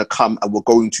season we're going to come and we're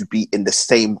going to be in the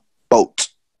same boat.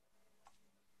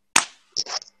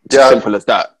 It's as simple as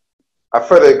that. I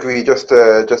fully agree. Just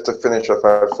to finish off,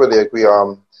 I fully agree.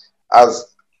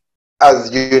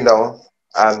 As you know,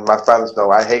 and my fans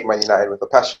know, I hate Man United with a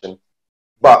passion.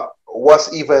 But why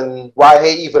I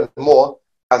hate even more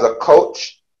as a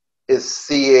coach is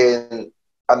seeing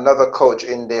another coach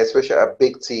in there, especially at a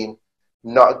big team,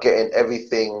 not getting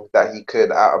everything that he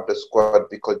could out of the squad,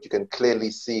 because you can clearly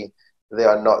see they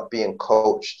are not being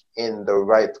coached in the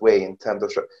right way in terms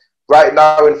of right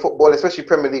now in football, especially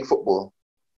Premier League football.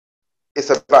 It's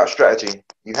about strategy.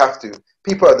 You have to.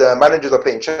 The managers are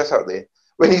playing chess out there.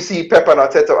 When you see Pep and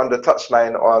Arteta on the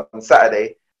touchline on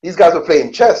Saturday, these guys were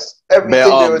playing chess. Everything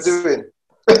they were doing.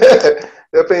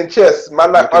 They're playing chess.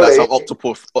 Man like Ole. Some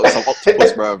octopus,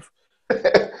 bruv.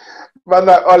 Man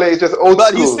like Ole is just old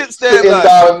school. He sits there,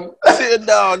 sitting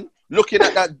down, looking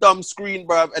at that dumb screen,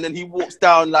 bruv, and then he walks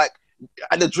down like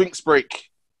at the drinks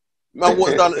break. Man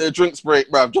walks down at the drinks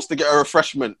break, bruv, just to get a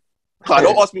refreshment.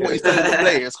 Don't ask me what he's telling the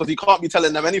players, because he can't be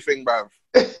telling them anything, bruv.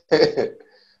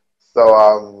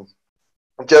 So,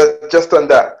 just on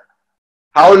that,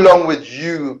 how long would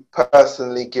you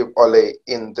personally give Ole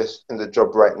in the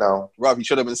job right now? Bruv, he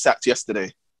should have been sacked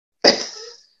yesterday.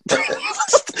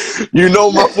 You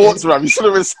know my thoughts, bruv. He should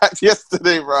have been sacked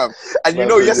yesterday, bruv. And you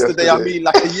know yesterday, I mean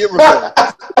like a year ago.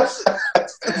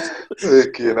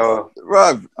 Look, you know.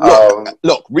 Bruv,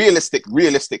 look,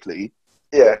 realistically,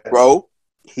 yeah, bro,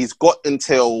 he's got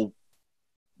until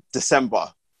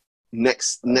December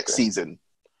next season.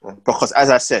 Because as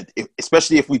I said,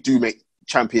 especially if we do make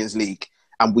Champions League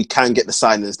and we can get the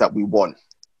signings that we want,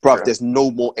 bruv, there's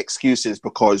no more excuses,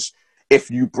 because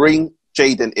if you bring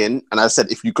Jayden in, and as I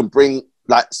said, if you can bring,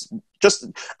 like, just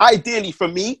ideally for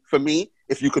me,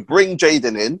 if you could bring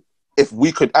Jayden in, if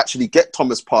we could actually get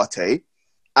Thomas Partey,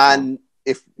 and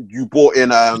if you brought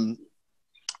in a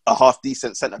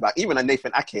half-decent centre-back, even a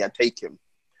Nathan Ake, I'd take him,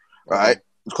 right?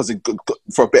 Because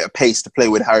for a bit of pace to play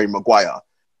with Harry Maguire.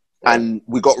 And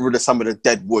we got rid of some of the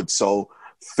dead wood. So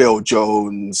Phil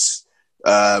Jones,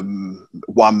 Juan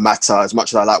Mata. As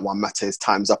much as I like Juan Mata, his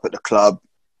time's up at the club.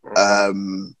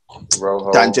 Dan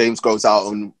James goes out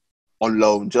on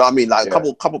loan. Do you know what I mean? Like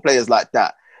a couple players like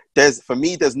that. There's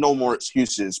no more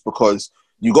excuses, because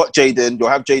you got Jayden,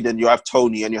 you have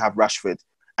Tony, and you have Rashford.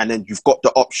 And then you've got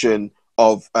the option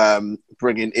of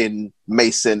bringing in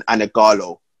Mason and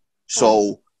Ighalo.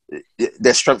 So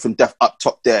there's strength and depth up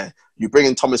top there. You bring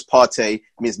in Thomas Partey,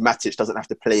 means Matic doesn't have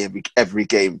to play every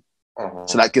game.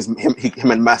 So that gives him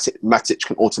and Matic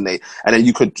can alternate, and then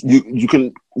you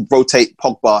can rotate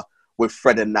Pogba with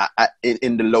Fred and that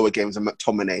in the lower games, and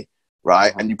McTominay,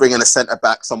 right? And you bring in a centre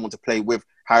back, someone to play with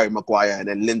Harry Maguire, and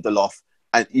then Lindelof.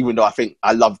 And even though I think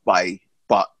I love Bailly,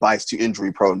 but Bailly's too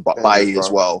injury prone, but Bailly as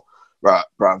well, right,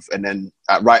 bruv. And then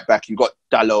at right back you got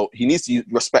Dalot. He needs to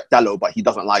respect Dalot, but he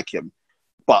doesn't like him.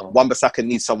 But Wan-Bissaka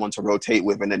needs someone to rotate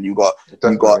with, and then you got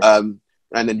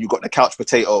the couch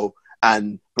potato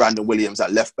and Brandon Williams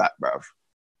at left back, bruv.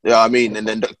 You know what I mean? And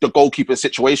then the goalkeeper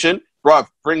situation, bruv,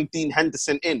 bring Dean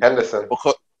Henderson in.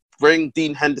 Bring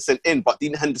Dean Henderson in, but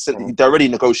Dean Henderson, they're already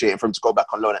negotiating for him to go back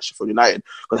on loan at Sheffield United.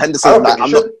 Because Henderson's like,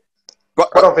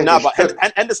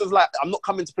 Henderson's like, I'm not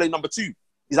coming to play number 2.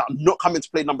 He's like, I'm not coming to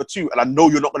play number 2, and I know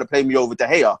you're not going to play me over De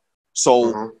Gea.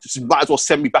 So just might as well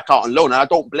send me back out on loan. And I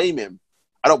don't blame him.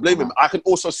 I can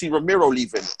also see Ramiro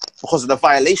leaving because of the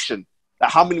violation.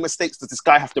 Like, how many mistakes does this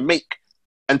guy have to make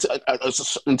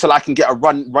until I can get a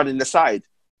run in the side?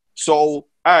 So,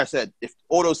 as I said, if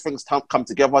all those things come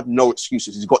together, no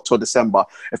excuses. He's got till December.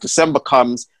 If December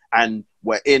comes and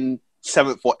we're in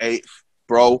 7th or 8th,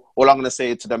 bro, all I'm going to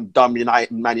say to them dumb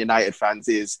Man United fans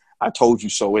is, I told you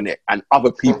so, innit? And other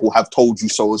people have told you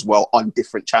so as well on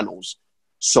different channels.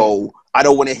 So I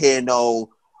don't want to hear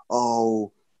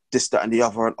oh, this, that, and the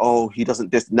other, and oh, he doesn't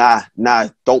this. Nah,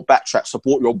 don't backtrack.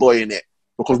 Support your boy in it,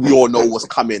 because we all know what's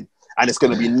coming. And it's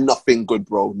going to be nothing good,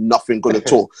 bro. Nothing good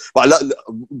at all. But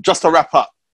just to wrap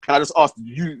up, can I just ask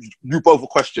you both a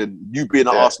question? You being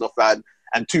an Arsenal fan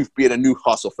and Tooth being a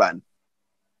Newcastle fan.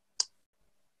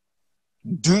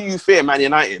 Do you fear Man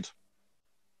United?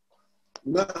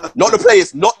 No. Not the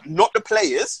players, not the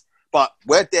players, but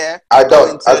we're there. I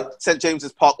don't. Going to St.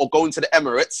 James's Park or going to the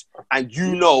Emirates, and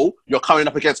you know you're coming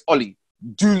up against Ollie.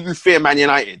 Do you fear Man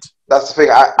United? That's the thing.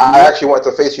 I actually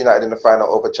wanted to face United in the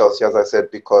final over Chelsea, as I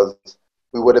said, because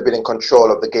we would have been in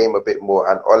control of the game a bit more.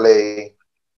 And Ole,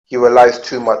 he relies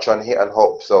too much on hit and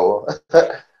hope. So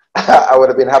I would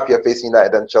have been happier facing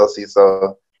United than Chelsea.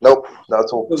 So nope, not at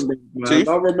all.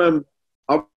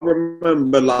 I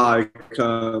remember like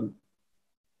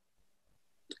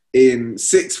in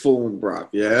sixth form, bruv,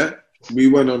 yeah? We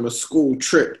went on a school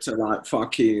trip to like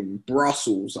fucking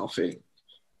Brussels, I think.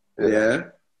 Yeah?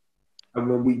 And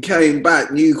when we came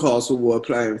back, Newcastle were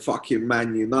playing fucking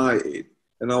Man United.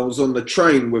 And I was on the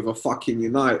train with a fucking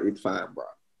United fan, bruv.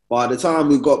 By the time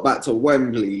we got back to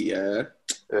Wembley, yeah.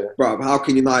 Bruv, how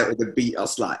can United have beat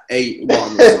us like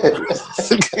 8-1 or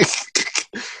something?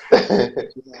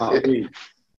 You know what I mean?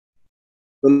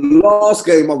 The last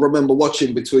game I remember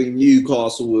watching between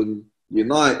Newcastle and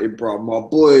United, bro, my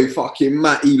boy fucking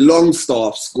Matty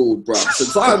Longstaff scored, bro. So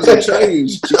times have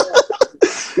changed.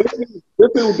 We're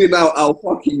building out our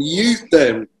fucking youth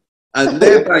then, and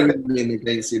they're banging in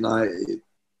against United.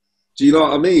 Do you know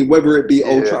what I mean? Whether it be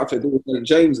Old Trafford or St.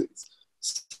 James's.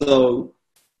 So,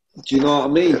 do you know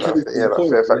what I mean?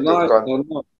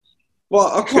 But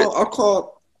I can't.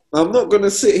 I'm not going to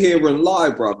sit here and lie,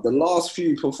 bruv. The last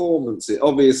few performances,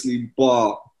 obviously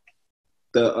bar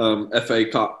the FA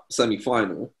Cup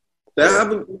semi-final, they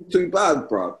haven't been too bad,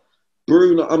 bruv.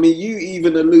 Bruno, I mean, you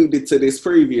even alluded to this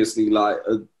previously, like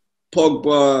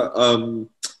Pogba,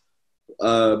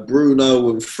 Bruno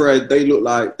and Fred, they look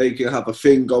like they can have a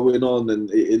thing going on and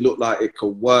it looked like it could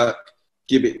work.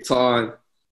 Give it time.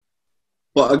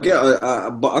 But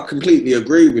I completely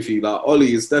agree with you. Like,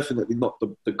 Ollie is definitely not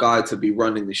the guy to be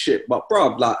running the ship. But,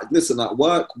 bruv, like, listen, at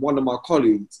work, one of my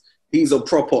colleagues, he's a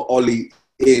proper Ollie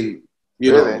in,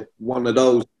 you know, one of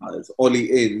those guys.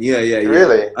 Ollie in, yeah.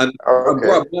 Really? And,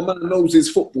 bruv, my man knows his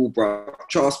football, bruv.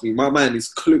 Trust me, my man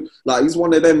is like, he's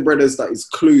one of them brothers that is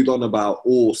clued on about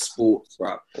all sports,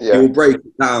 bruv. Yeah. He'll break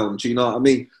it down, do you know what I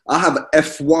mean? I have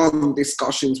F1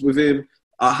 discussions with him.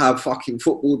 I have fucking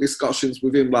football discussions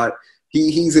with him, like,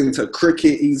 He's into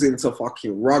cricket, he's into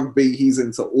fucking rugby, he's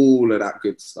into all of that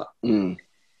good stuff. And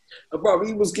bro,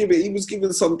 he was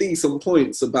giving some decent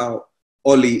points about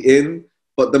Ollie in,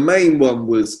 but the main one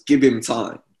was give him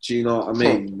time. Do you know what I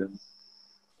mean?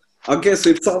 I guess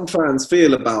if some fans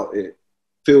feel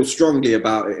strongly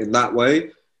about it in that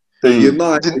way,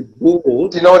 United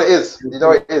board. Do you know what it is?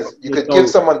 You could give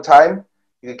someone time.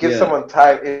 You could give someone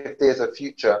time if there's a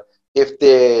future. If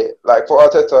they, like for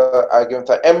Arteta, I give him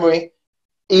time. Emery,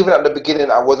 even at the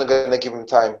beginning, I wasn't going to give him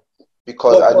time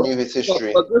because I knew his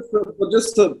history. But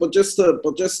just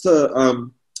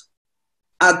to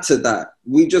add to that,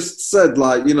 we just said,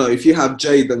 like, you know, if you have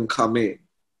Jadon come in,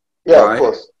 right? Of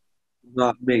course. You know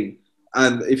what I mean?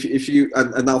 And if you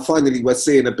and now finally we're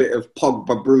seeing a bit of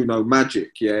Pogba Bruno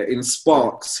magic, in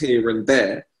sparks here and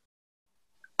there.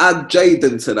 Add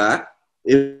Jadon to that.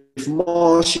 If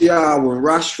Martial and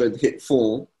Rashford hit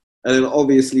form, and then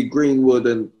obviously Greenwood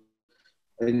and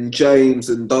James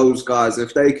and those guys,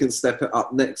 if they can step it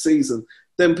up next season,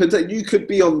 then you could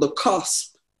be on the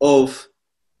cusp of,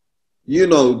 you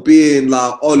know, being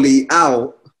like Ollie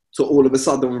out to all of a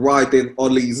sudden riding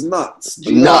Ollie's nuts.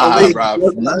 Nah,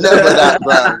 bruv. Never that,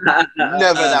 bruv.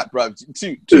 Never that, bruv.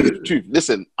 Truth.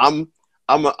 Listen, I'm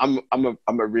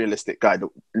a realistic guy. The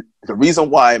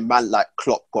reason why a man like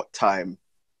Klopp got time,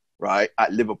 right,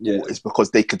 at Liverpool is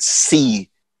because they could see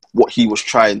what he was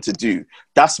trying to do.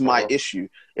 That's my issue.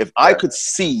 If I could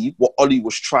see what Ollie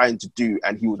was trying to do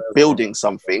and he was building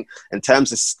something in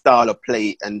terms of style of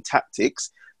play and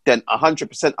tactics, then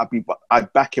 100%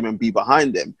 I'd back him and be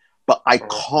behind him. But I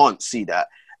can't see that.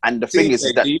 And the thing is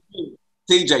that...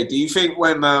 TJ, do you think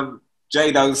when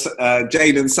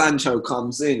Jadon Sancho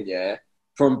comes in,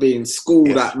 from being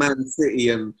schooled at Man City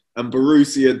and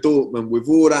Borussia Dortmund with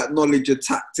all that knowledge of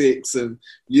tactics and,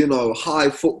 you know, high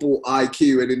football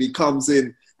IQ, and then he comes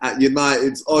in at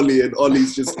United's Ollie and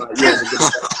Ollie's just like, we're going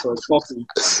to for a coffee.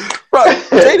 Right,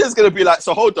 Jadon's going to be like,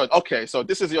 so hold on, okay, so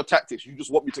this is your tactics. You just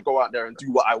want me to go out there and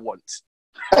do what I want.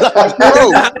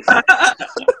 Bro,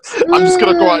 I'm just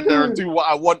gonna go out there and do what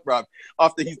I want, bruv.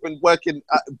 After he's been working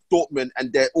at Dortmund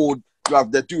and they're all,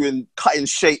 bruv, they're doing cutting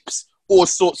shapes, all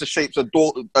sorts of shapes of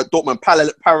Dortmund,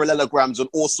 parallelograms and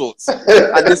all sorts.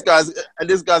 and this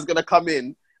guy's gonna come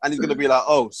in and he's gonna be like,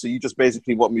 oh, so you just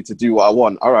basically want me to do what I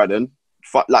want? All right then.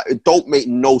 Like, it don't make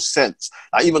no sense.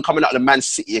 Like, even coming out of the Man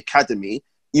City Academy,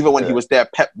 even when he was there,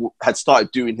 Pep had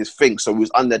started doing his thing, so he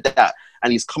was under that,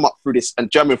 and he's come up through this.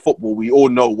 And German football, we all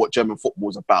know what German football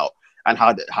is about, and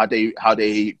how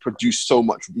they produce so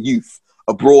much youth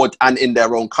abroad and in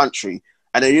their own country.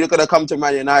 And then you're gonna come to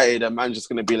Man United, and man's just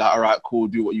gonna be like, all right, cool,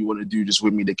 do what you want to do, just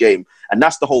win me the game. And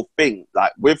that's the whole thing.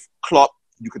 Like, with Klopp,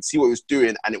 you could see what he was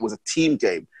doing, and it was a team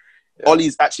game.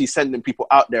 Ollie's actually sending people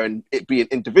out there and it being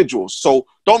individuals. So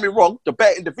don't be wrong, the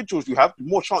better individuals you have, the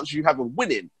more chances you have of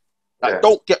winning. Like,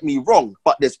 don't get me wrong,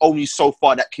 but there's only so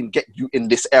far that can get you in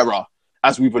this era.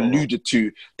 As we've alluded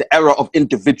to, the era of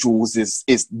individuals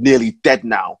is nearly dead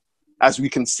now. As we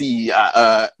can see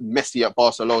Messi at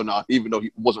Barcelona, even though he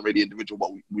wasn't really individual,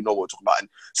 but we know what we're talking about. And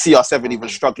CR7 even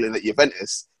struggling at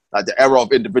Juventus. Like, the era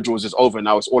of individuals is over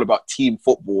now. It's all about team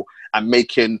football and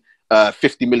making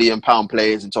 £50 million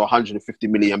players into £150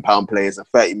 million players and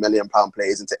 £30 million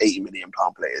players into £80 million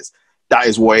players. That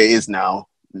is what it is now.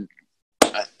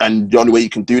 And the only way you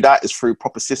can do that is through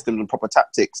proper systems and proper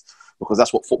tactics, because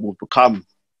that's what football's become.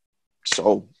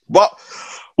 So, but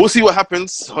we'll see what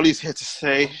happens. Holly's here to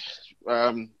say.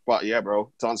 But yeah,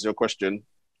 bro, to answer your question,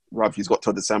 Rav, he's got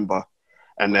till December.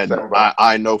 And then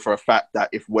I know for a fact that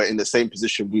if we're in the same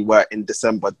position we were in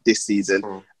December this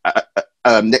season,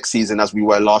 next season as we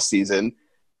were last season,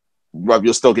 bruv,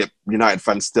 you'll still get United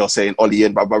fans still saying Ollie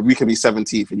in, bruv. We can be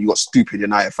 17th and you got stupid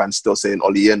United fans still saying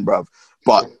Ollie in, bruv.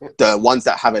 But the ones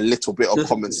that have a little bit of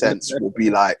common sense will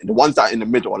be like, the ones that are in the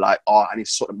middle are like, oh, I need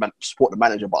to support the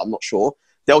manager, but I'm not sure.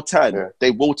 They'll turn. Yeah. They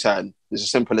will turn. It's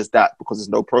as simple as that, because there's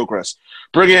no progress.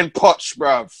 Bring in Poch,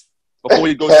 bruv, before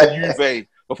he goes to Juve.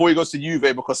 Before he goes to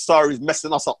Juve, because Sarri's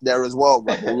messing us up there as well,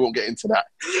 bruv. We won't get into that.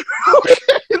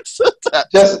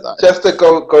 Just to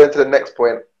go into the next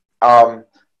point, I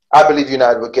believe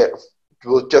United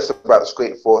will just about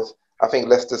scrape fourth. I think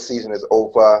Leicester's season is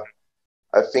over.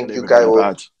 I think you guys will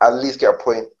at least get a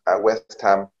point at West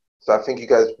Ham. So I think you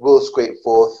guys will scrape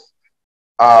fourth.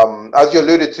 As you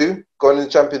alluded to, going in the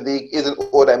Champions League isn't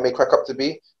all that it may crack up to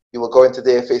be. You will go into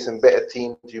there facing better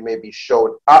teams. You may be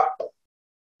showed up.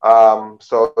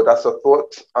 So that's a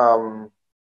thought.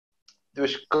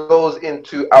 Which goes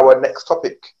into our next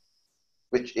topic,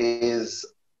 which is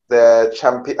the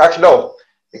champion. Actually, no.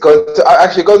 It goes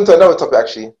into another topic,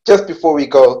 actually. Just before we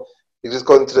go, just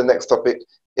go into the next topic,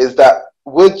 is that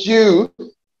would you,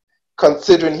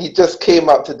 considering he just came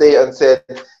up today and said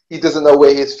he doesn't know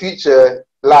where his future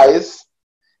lies,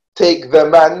 take the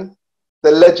man,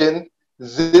 the legend,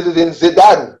 Zinedine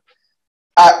Zidane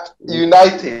at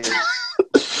United?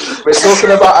 We're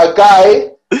talking about a guy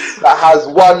that has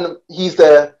won, he's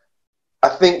the, I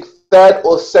think, third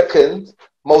or second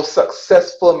most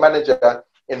successful manager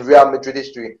in Real Madrid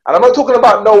history. And I'm not talking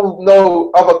about no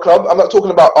other club. I'm not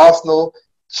talking about Arsenal,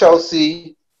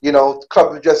 Chelsea,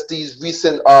 club with just these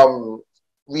recent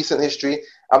history.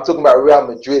 I'm talking about Real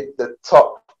Madrid, the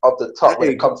top of the top when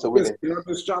it comes to winning. Can I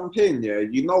just jump in? Yeah,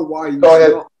 you know why he's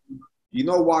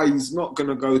not going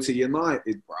to go to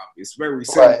United, bro? It's very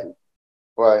simple.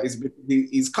 Right. It's because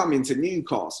he's coming to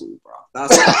Newcastle, bro.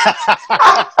 That's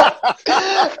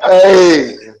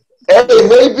Hey,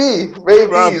 maybe.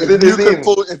 Bruv,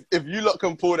 if you lot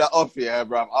can pull that off, yeah,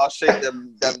 bruv, I'll shake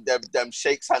them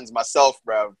shakes hands myself,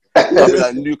 bruv. I'll be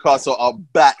like, Newcastle are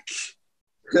back.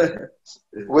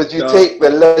 Would you take the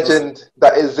legend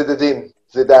that is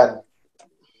Zidane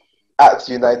at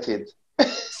United?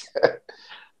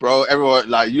 Bro, everyone,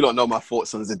 like, you don't know my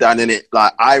thoughts on Zidane, innit?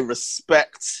 Like, I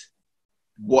respect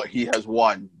what he has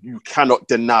won. You cannot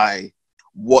deny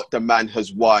what the man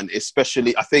has won,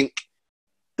 especially, I think,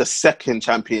 the second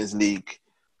Champions League,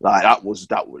 like that was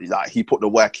like he put the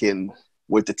work in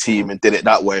with the team and did it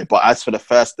that way. But as for the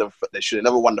first, they should have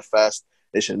never won the first.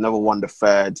 They should have never won the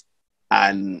third.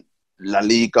 And La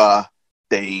Liga,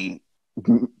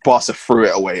 Barca threw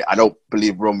it away. I don't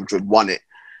believe Real Madrid won it.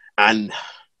 And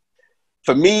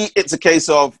for me, it's a case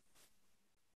of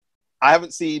I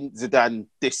haven't seen Zidane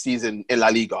this season in La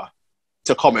Liga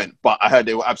to comment, but I heard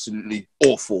they were absolutely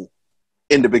awful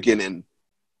in the beginning.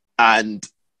 And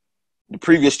the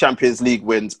previous Champions League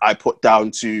wins I put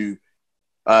down to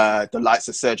the likes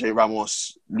of Sergio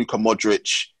Ramos, Luka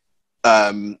Modric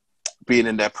being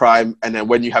in their prime. And then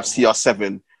when you have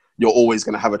CR7, you're always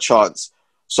going to have a chance.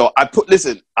 So I put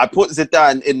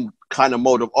Zidane in kind of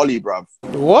mode of Ollie, bruv.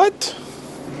 What?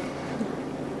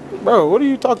 Bro, what are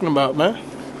you talking about, man?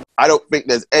 I don't think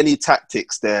there's any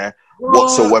tactics there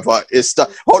whatsoever. It's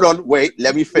hold on, wait,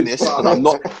 let me finish. Because I'm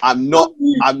not.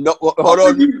 Hold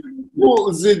on.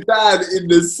 Put Zidane in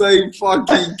the same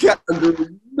fucking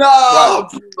category. No,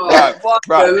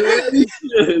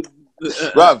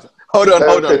 Bruv, hold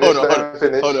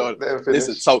on.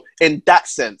 Listen, so in that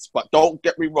sense, but don't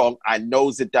get me wrong, I know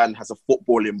Zidane has a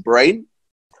footballing brain,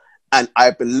 and I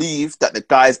believe that the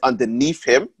guys underneath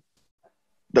him,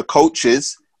 the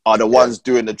coaches, are the ones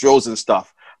doing the drills and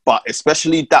stuff. But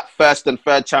especially that first and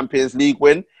third Champions League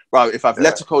win, bro, if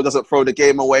Atletico doesn't throw the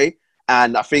game away,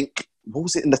 and I think, what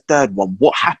was it in the third one?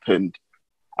 What happened?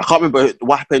 I can't remember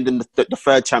what happened in the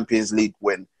third Champions League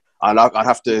win. And I'd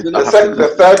have to...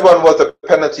 The third one was a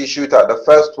penalty shootout. The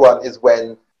first one is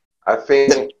when, I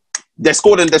think... They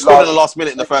scored in the last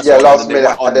minute in the first one. Yeah, last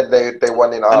minute, and then they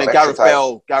won in and then Gareth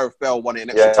Bale won it in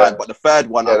extra time. But the third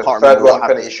one, I can't remember what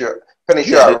happened.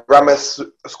 Penalty shootout. Ramos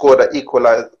scored an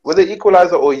equalizer. Was it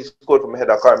equalizer or he scored from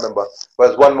ahead? I can't remember.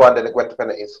 But it was 1-1, then it went to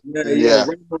penalties. Yeah.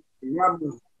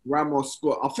 Ramos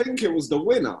scored. I think it was the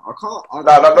winner. No,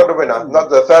 not the winner. Not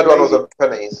the third one was a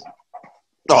penalties.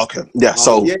 Oh, okay. Yeah.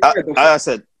 So I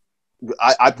said,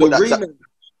 I put the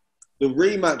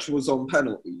rematch was on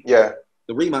penalty. Yeah.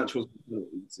 The rematch was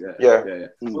penalties. Yeah.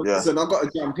 Listen, I've got to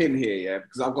jump in here,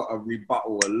 because I've got to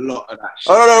rebuttal a lot of that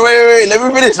shit. Oh no, wait. Let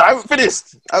me finish. I haven't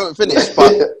finished.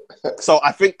 But so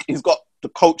I think he's got the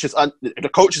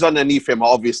coaches underneath him are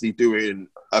obviously doing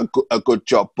a good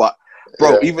job. But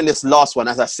bro, even this last one,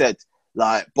 as I said,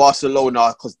 like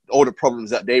Barcelona, because all the problems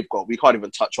that they've got, we can't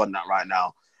even touch on that right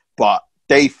now. But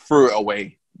they threw it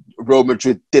away. Real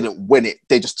Madrid didn't win it.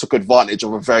 They just took advantage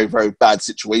of a very, very bad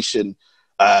situation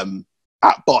at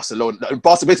Barcelona.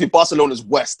 Basically, Barcelona's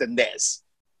worse than theirs.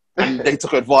 And they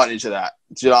took advantage of that.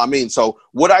 Do you know what I mean? So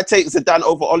would I take Zidane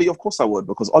over Oli? Of course I would,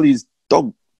 because Oli's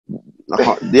dog.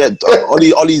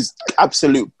 Oli's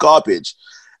absolute garbage.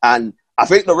 And I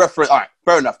think the reference, all right,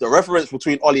 fair enough. The reference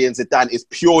between Oli and Zidane is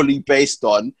purely based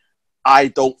on, I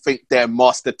don't think they're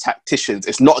master tacticians.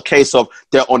 It's not a case of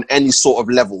they're on any sort of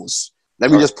levels. Let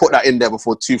me just put that in there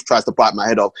before Tooth tries to bite my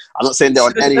head off. I'm not saying they're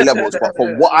on any levels, but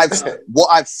from what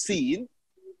I've seen,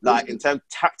 like in terms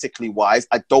tactically wise,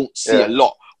 I don't see a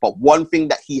lot. But one thing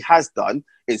that he has done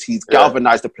is he's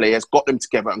galvanized the players, got them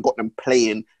together, and got them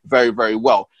playing very, very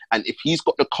well. And if he's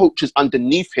got the coaches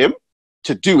underneath him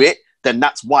to do it, then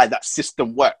that's why that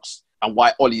system works and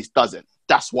why Ollie's doesn't.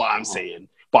 That's what I'm saying.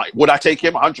 But would I take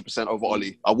him 100% over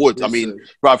Ollie? I would. Listen, I mean,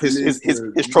 bruv,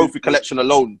 his trophy collection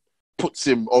alone puts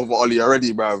him over Ollie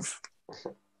already, bruv.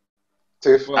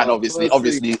 And obviously,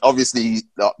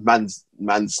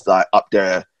 man's like up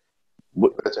there,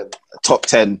 top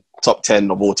 10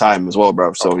 of all time as well,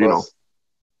 bruv. So, you know.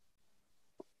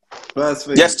 First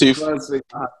thing I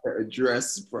have to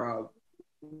address, bruv,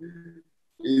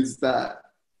 is that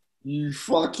you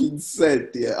fucking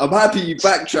said, I'm happy you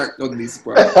backtracked on this,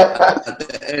 bro, at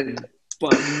the end.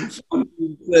 But you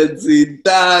fucking said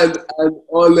Zidane and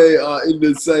Ole are in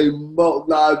the same mode.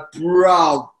 Like,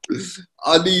 bro,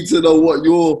 I need to know what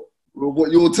you're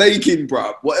taking,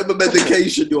 bro. Whatever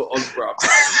medication you're on, bro,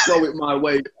 throw it my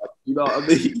way, bro. You know what I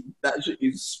mean? That shit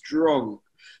is strong.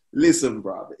 Listen,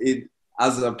 bro,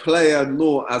 as a player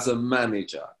nor as a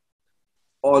manager,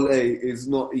 Ole is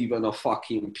not even a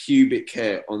fucking pubic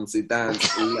hair on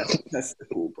Zidane's left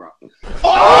testicle, bro.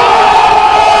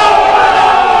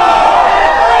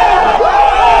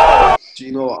 Do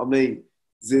you know what I mean?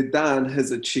 Zidane has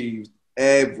achieved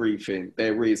everything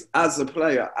there is as a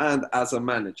player and as a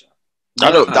manager.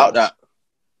 I don't doubt that.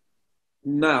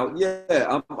 Now,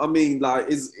 I mean, like,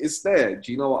 it's there.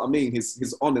 Do you know what I mean?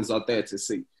 His honours are there to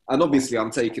see. And obviously,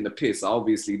 I'm taking the piss. I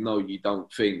obviously know you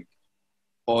don't think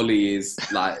Ollie is,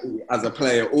 like, as a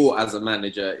player or as a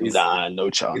manager, no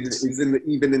chance. Is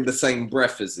even in the same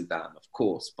breath as Zidane, of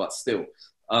course, but still.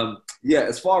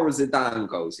 As far as Zidane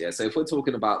goes, so if we're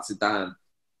talking about Zidane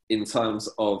in terms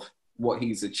of what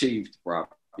he's achieved, bruv,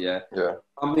 I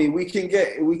mean, we can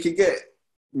get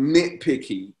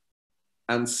nitpicky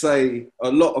and say a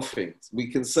lot of things. We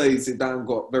can say Zidane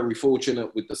got very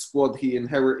fortunate with the squad he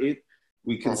inherited.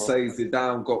 We can say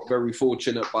Zidane got very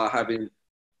fortunate by having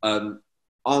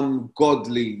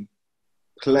ungodly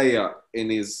player in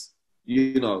his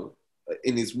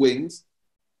wings,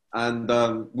 and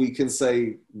we can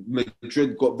say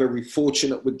Madrid got very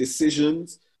fortunate with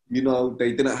decisions. You know,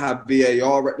 they didn't have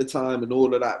VAR at the time and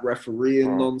all of that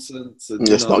refereeing nonsense. And,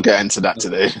 let's not get into that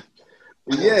today.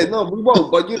 Yeah, no, we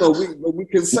won't. But, you know, we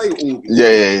can say all these.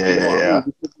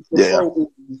 We can throw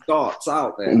all these darts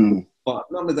out there. But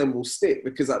none of them will stick,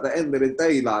 because at the end of the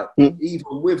day, like, even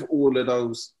with all of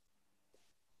those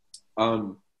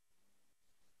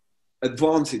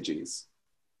advantages,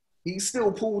 he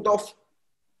still pulled off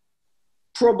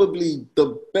probably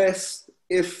the best,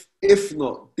 if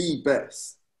not the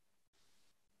best,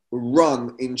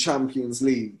 run in Champions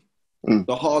League.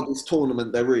 The hardest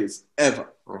tournament there is ever.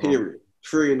 Period.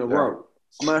 3 in a row.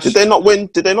 Smash. Did they not win?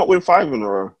 Did they not win 5 in a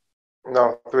row?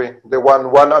 No, 3. They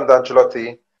won 1 under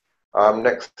Ancelotti.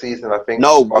 Next season, I think.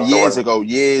 No, years ago.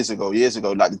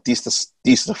 Like the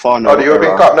Disscussionzz. Oh, the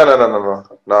European Cup?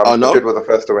 No. Madrid was the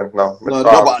first to win.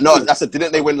 No, that's it.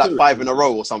 Didn't they win like 5 in a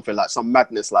row or something, like some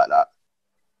madness like that?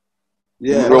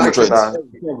 Yeah, Real Madrid.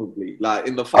 Probably. Like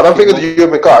in the. I don't think it's the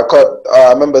European Cup.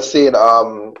 I remember seeing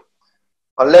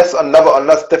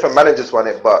unless different managers won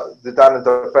it, but Zidane is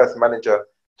the first manager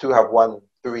to have won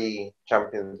 3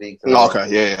 Champions Leagues. Okay,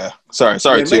 yeah. Sorry,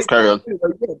 Tiff, carry on.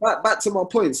 Back to my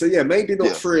point. So yeah, maybe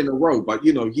not 3 in a row, but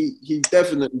you know, he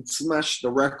definitely smashed the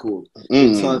record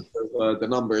in terms of the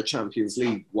number of Champions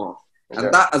League won,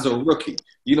 and that as a rookie.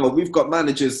 You know, we've got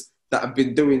managers that have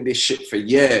been doing this shit for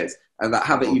years and that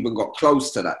haven't even got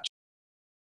close to that.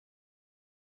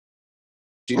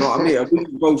 Do you know what I mean? And we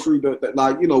can go through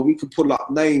we could pull up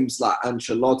names like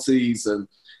Ancelotti's and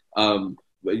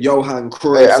Johan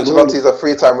Cruyff. Hey, Ancelotti's a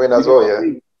 3-time winner as well,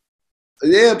 yeah.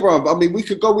 Yeah, bro. I mean, we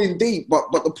could go in deep,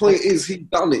 but the point is, he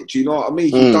done it. Do you know what I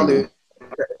mean? He done it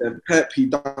better than Pep. He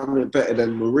done it better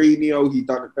than Mourinho. He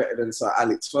done it better than Sir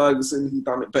Alex Ferguson. He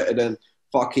done it better than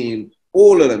fucking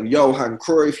all of them. Johan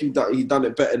Cruyff. He done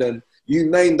it better than, you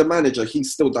name the manager.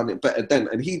 He's still done it better than,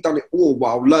 and he done it all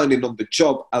while learning on the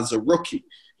job as a rookie,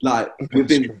 like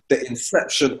within the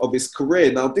inception of his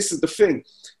career. Now, this is the thing.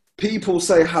 People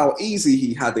say how easy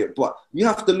he had it, but you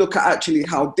have to look at actually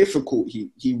how difficult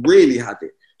he really had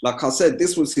it. Like I said,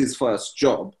 this was his first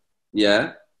job,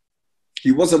 yeah?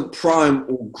 He wasn't primed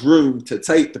or groomed to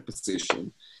take the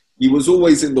position. He was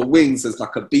always in the wings as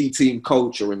like a B-team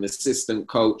coach or an assistant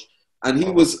coach. And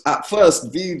he was at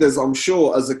first viewed as, I'm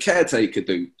sure, as a caretaker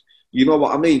dude. You know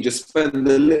what I mean? Just spend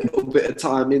a little bit of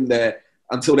time in there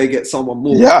until they get someone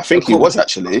more. Yeah, I think he was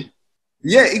actually.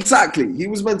 Yeah, exactly. He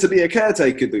was meant to be a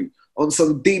caretaker dude on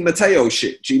some Di Matteo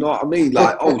shit. Do you know what I mean?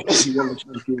 Like, oh, he won the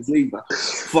Champions League, man.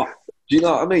 Fuck. Do you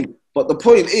know what I mean? But the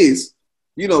point is,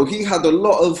 you know, he had a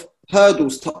lot of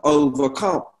hurdles to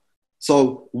overcome.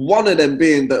 So one of them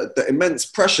being the immense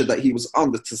pressure that he was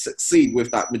under to succeed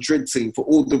with that Madrid team for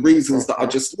all the reasons that I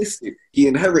just listed. He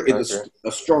inherited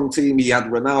a strong team. He had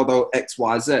Ronaldo, X,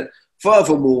 Y, Z.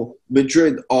 Furthermore,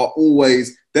 Madrid are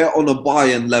always, they're on a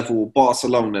Bayern level,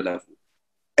 Barcelona level.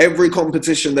 Every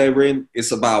competition they're in,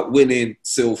 it's about winning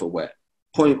silverware.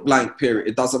 Point blank, period.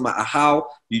 It doesn't matter how,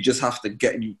 you just have to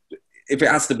if it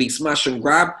has to be smash and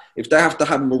grab, if they have to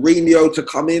have Mourinho to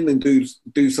come in and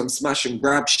do some smash and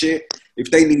grab shit, if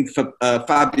they need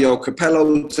Fabio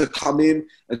Capello to come in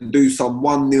and do some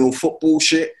 1-0 football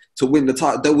shit to win the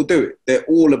title, they will do it. They're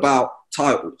all about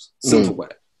titles,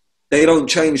 silverware. They don't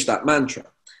change that mantra.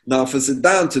 Now, for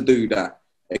Zidane to do that,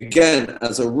 again,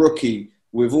 as a rookie,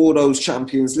 with all those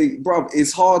Champions League, bruv,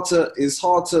 it's hard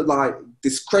to like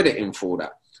discredit him for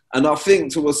that. And I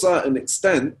think to a certain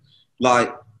extent,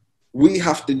 like, we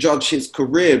have to judge his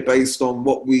career based on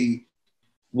what we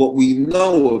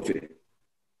know of it.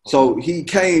 So he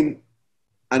came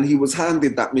and he was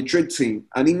handed that Madrid team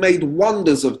and he made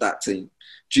wonders of that team.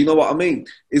 Do you know what I mean?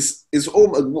 It's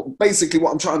almost, basically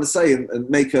what I'm trying to say and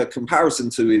make a comparison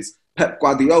to is Pep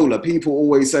Guardiola. People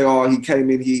always say, oh, he came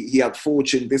in, he had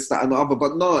fortune, this, that, and the other.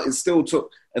 But no, it still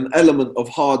took an element of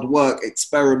hard work,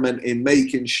 experimenting,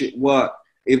 making shit work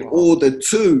in order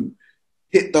to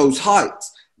hit those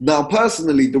heights. Now,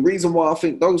 personally, the reason why I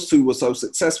think those two were so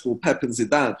successful, Pep and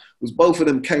Zidane, was both of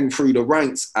them came through the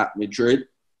ranks at Madrid,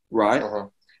 right?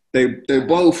 They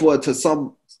both were to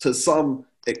some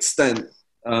extent,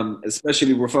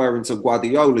 especially referring to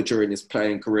Guardiola during his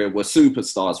playing career, were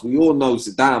superstars. We all know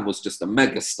Zidane was just a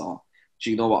megastar.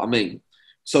 Do you know what I mean?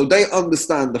 So they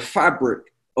understand the fabric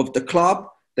of the club.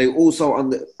 They also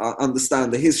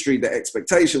understand the history, the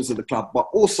expectations of the club, but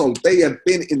also they have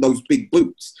been in those big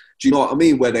boots. Do you know what I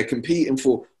mean? Where they're competing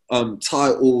for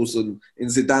titles and, in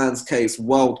Zidane's case,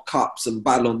 World Cups and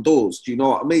Ballon d'Ors. Do you know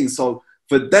what I mean? So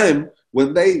for them,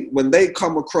 when they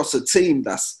come across a team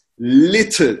that's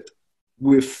littered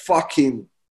with fucking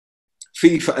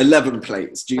FIFA 11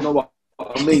 players, do you know what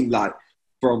I mean? Like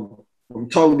from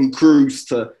Toni Kroos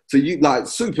to you, like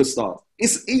superstars.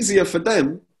 It's easier for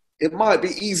them. It might be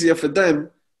easier for them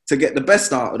to get the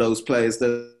best out of those players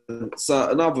than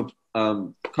certain other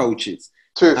coaches.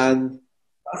 True. And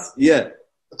yeah.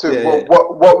 True. Yeah,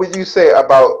 what would you say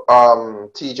about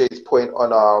TJ's point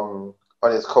on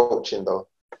his coaching though?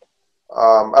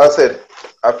 As I said,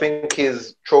 I think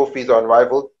his trophies are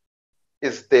unrivaled.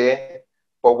 It's there.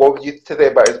 But what would you say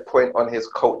about his point on his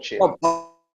coaching?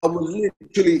 I was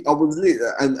literally,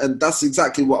 and that's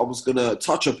exactly what I was going to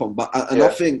touch upon. But I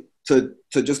think to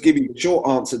just give you a short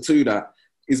answer to that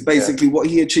is basically what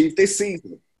he achieved this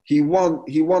season. He won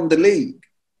the league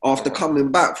after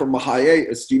coming back from a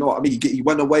hiatus. Do you know what I mean? He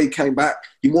went away, came back.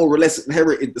 He more or less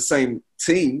inherited the same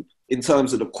team in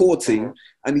terms of the core team,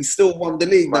 and he still won the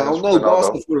league. Now, I know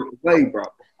Barca threw it away, bro.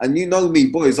 And you know me,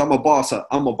 boys. I'm a Barca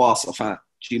fan.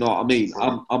 Do you know what I mean?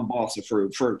 I'm Barca through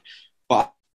and through.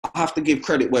 But I have to give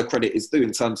credit where credit is due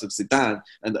in terms of Zidane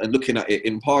and looking at it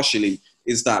impartially.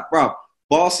 Is that, bro?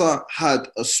 Barca had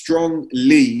a strong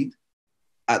lead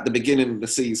at the beginning of the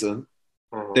season.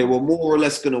 They were more or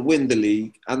less going to win the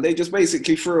league, and they just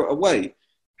basically threw it away.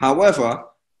 However,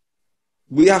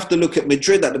 we have to look at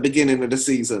Madrid at the beginning of the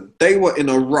season. They were in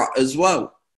a rut as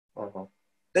well.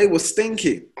 They were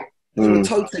stinking. They were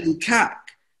totally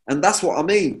cack. And that's what I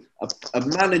mean. A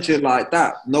manager like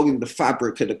that, knowing the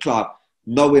fabric of the club,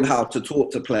 knowing how to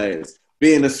talk to players,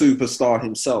 being a superstar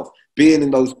himself, being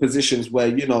in those positions where,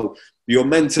 you know, you're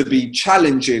meant to be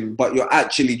challenging, but you're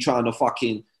actually trying to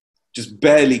fucking just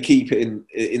barely keep it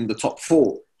in the top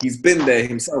four. He's been there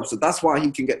himself. So that's why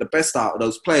he can get the best out of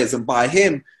those players. And by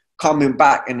him coming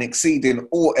back and exceeding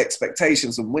all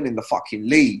expectations and winning the fucking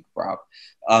league, bro,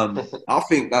 I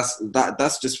think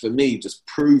that's just, for me, just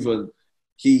proven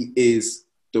he is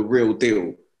the real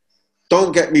deal.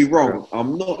 Don't get me wrong.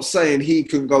 I'm not saying he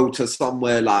can go to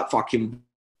somewhere like fucking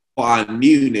Bayern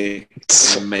Munich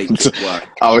and make it work.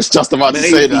 I was just about to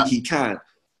say that. Maybe he can.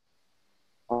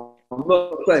 I'm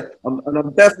not saying,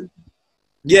 I'm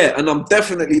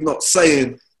definitely not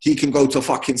saying he can go to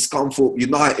fucking Scunthorpe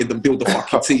United and build a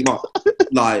fucking team up,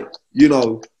 like, you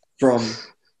know, from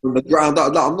the ground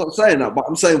up. I'm not saying that, but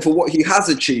I'm saying for what he has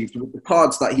achieved with the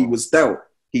cards that he was dealt,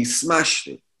 he smashed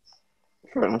it.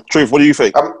 Truth, what do you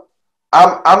think?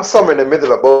 I'm somewhere in the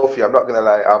middle of both of you. I'm not gonna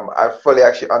lie. I fully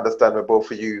actually understand where both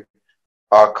of you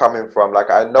are coming from. Like,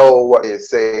 I know what he's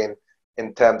saying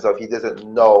in terms of he doesn't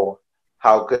know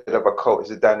how good of a coach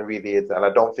Zidane really is, and I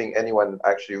don't think anyone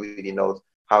actually really knows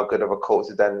how good of a coach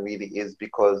Zidane really is,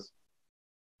 because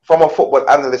from a football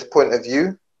analyst point of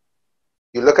view,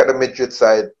 you look at the Madrid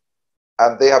side,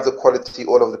 and they have the quality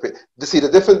all over the place. You see, the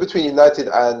difference between United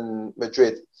and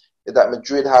Madrid is that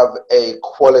Madrid have a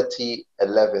quality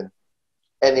 11.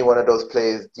 Any one of those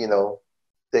players, you know,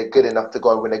 they're good enough to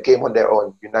go and win a game on their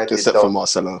own. United except for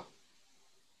Marcelo.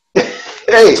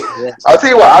 Hey, I'll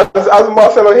tell you what, I was a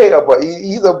Marcelo hater, but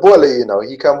he's a baller, you know.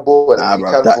 He can ball. Nah, he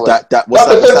bro. can ball.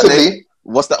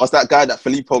 What's that guy, that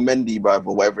Filippo Mendy, bro,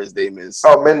 or whatever his name is?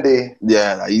 Oh, Mendy.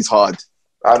 Yeah, he's hard.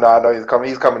 I know. He's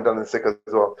coming down and sick as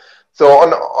well. So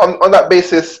on that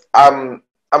basis, I'm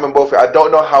in both. I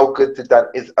don't know how good Zidane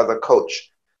is as a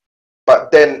coach, but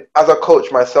then as a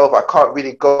coach myself, I can't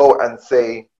really go and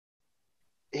say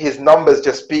his numbers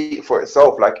just speak for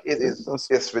itself. Like,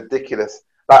 it's ridiculous.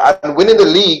 Like, and winning the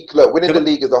league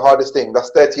is the hardest thing.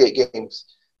 That's 38 games.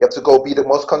 You have to go be the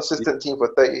most consistent team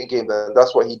for 38 games, and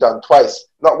that's what he done twice.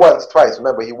 Not once, twice.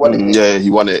 Remember, he won it. Yeah, he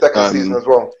won it. Second season as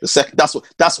well.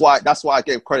 That's why I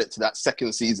gave credit to that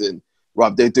second season.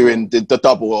 Right, they're doing the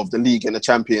double of the league and the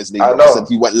Champions League. I know. Said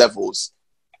he went levels.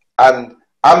 And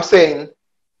I'm saying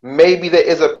maybe there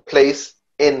is a place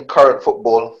in current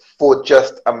football for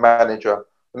just a manager.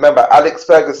 Remember, Alex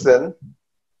Ferguson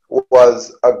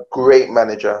was a great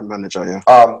manager.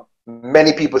 Yeah.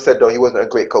 Many people said, though, he wasn't a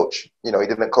great coach. You know, he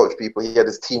didn't coach people. He had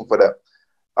his team for them.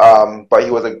 But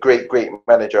he was a great, great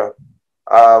manager.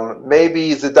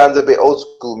 Maybe Zidane's a bit old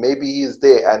school. Maybe he's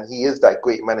there and he is that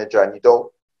great manager, and you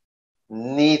don't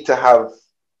need to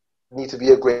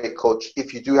be a great coach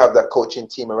if you do have that coaching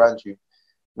team around you.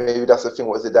 Maybe that's the thing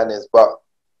what Zidane is. But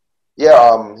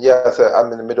so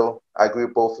I'm in the middle. I agree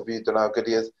with both of you. Don't know how good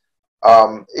he is.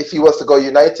 If he was to go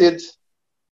United,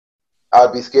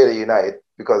 I'd be scared of United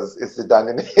because it's Zidane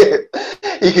in it.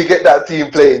 He could get that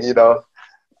team playing, you know,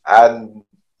 and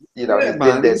you know he's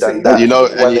been there, done that. You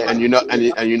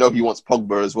know he wants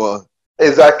Pogba as well.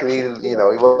 Exactly, you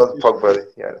know, he wants Pogba.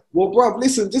 Yeah. Well, bro,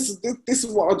 listen, this is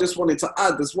what I just wanted to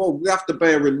add as well. We have to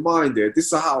bear in mind here.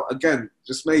 This is how, again,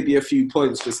 just maybe a few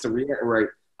points just to reiterate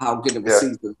how good of a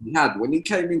season he had when he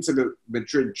came into the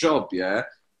Madrid job. Yeah,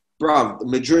 bro,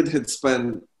 Madrid had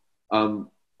spent a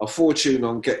fortune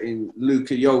on getting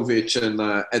Luka Jovic and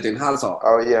Eden Hazard.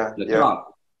 Oh yeah,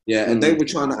 yeah, and they were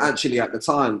trying to actually at the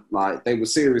time, like they were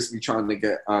seriously trying to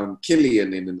get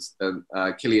Kylian in and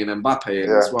Kylian Mbappe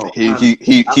in as well.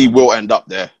 He will end up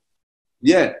there.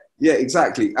 Yeah,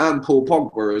 exactly, and Paul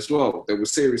Pogba as well. They were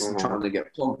seriously trying to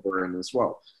get Pogba in as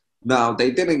well. Now they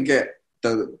didn't get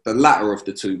the latter of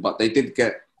the two, but they did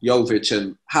get Jovic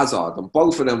and Hazard, and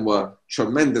both of them were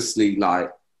tremendously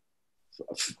like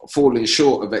falling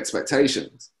short of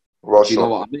expectations. Well, Do you know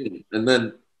what I mean? And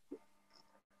then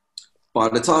by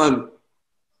the time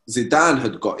Zidane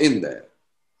had got in there,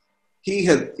 he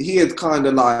had kind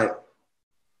of like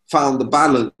found the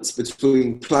balance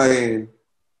between playing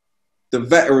the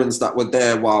veterans that were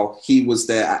there while he was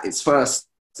there at his first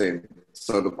team,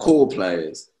 so the core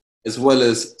players, as well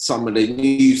as some of the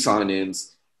new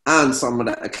signings and some of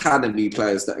the academy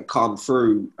players that had come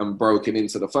through and broken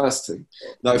into the first team.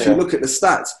 Now, if you look at the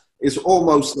stats, it's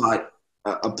almost like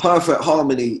a perfect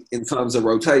harmony in terms of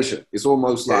rotation. It's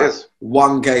almost like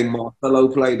one game Marcelo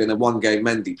played and then one game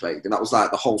Mendy played. And that was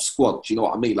like the whole squad. Do you know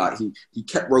what I mean? Like he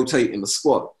kept rotating the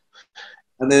squad.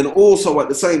 And then also at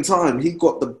the same time, he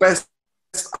got the best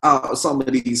out of some of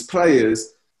these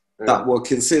players that were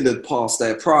considered past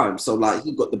their prime. So like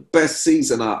he got the best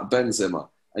season out of Benzema.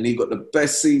 And he got the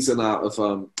best season out of,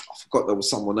 I forgot there was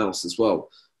someone else as well.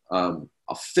 I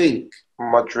think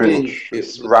Madrid,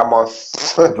 Ramos,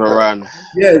 Varane.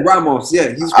 Yeah, Ramos.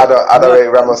 Yeah, I don't rate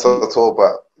Ramos at all,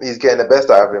 but he's getting the best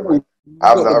out of him.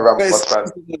 I'm not a Ramos fan.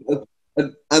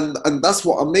 And that's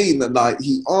what I mean. And like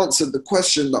he answered the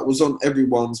question that was on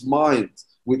everyone's mind,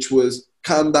 which was,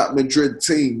 can that Madrid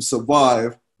team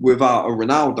survive without a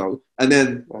Ronaldo? And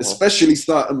then especially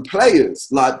certain players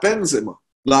like Benzema.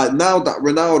 Like now that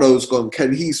Ronaldo's gone,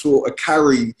 can he sort of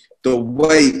carry the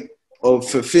weight of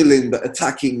fulfilling the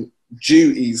attacking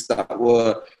duties that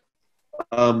were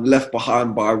left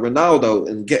behind by Ronaldo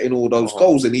and getting all those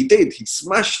goals? And he did. He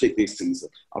smashed it this season.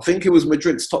 I think he was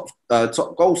Madrid's top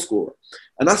goal scorer.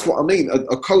 And that's what I mean.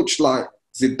 A coach like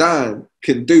Zidane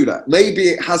can do that. Maybe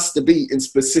it has to be in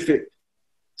specific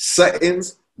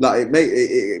settings. Like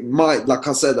it might, like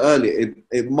I said earlier,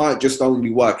 it might just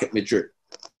only work at Madrid.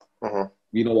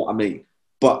 You know what I mean?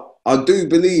 But I do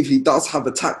believe he does have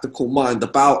a tactical mind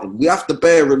about him. We have to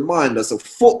bear in mind, as a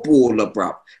footballer,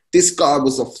 bruv, this guy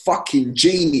was a fucking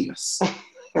genius.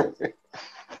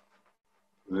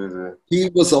 He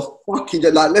was a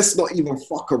fucking, like, let's not even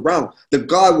fuck around. The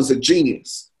guy was a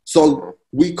genius. So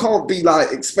we can't be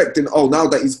like expecting, oh, now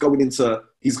that he's gone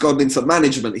into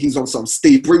management, he's on some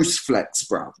Steve Bruce flex,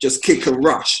 bruv. Just kick and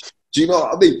rush. Do you know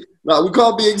what I mean? Like, we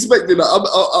can't be expecting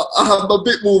that. I have a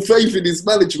bit more faith in his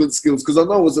management skills because I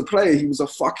know as a player he was a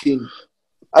fucking.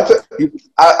 I tell you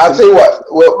what,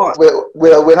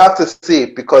 we'll have to see,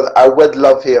 because I would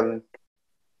love him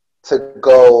to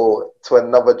go to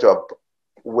another job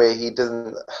where he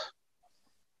doesn't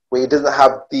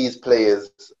have these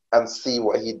players and see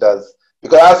what he does.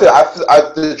 Because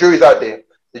the jury's out there.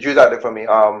 The jury's out there for me.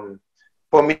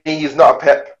 For me, he's not a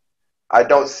Pep. I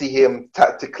don't see him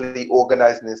tactically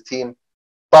organising his team.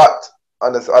 But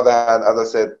on the other hand, as I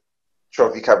said,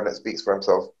 trophy cabinet speaks for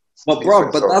himself. But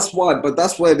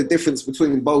that's where the difference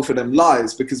between both of them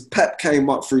lies, because Pep came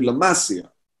up through La Masia,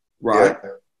 right?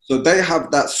 Yeah. So they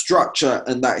have that structure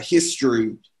and that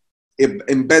history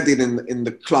embedded in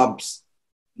the club's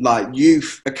like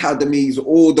youth academies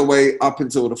all the way up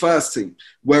until the first team.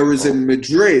 Whereas in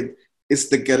Madrid, it's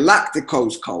the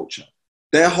Galacticos culture.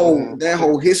 Their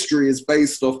whole history is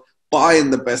based off buying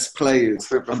the best players.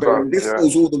 This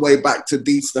goes all the way back to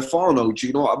Di Stefano. Do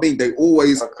you know what I mean? They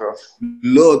always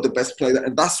lured the best player,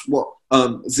 and that's what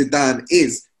Zidane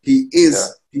is. He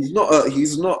is. Yeah.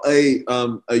 He's not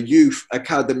a youth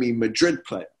academy Madrid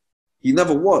player. He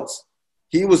never was.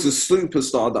 He was a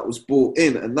superstar that was brought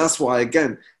in, and that's why,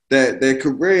 again, their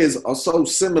careers are so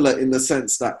similar in the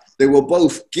sense that they were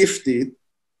both gifted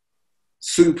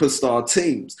superstar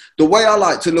teams. The way I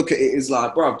like to look at it is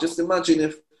like, bruv, just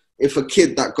imagine if a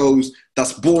kid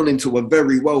that's born into a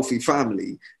very wealthy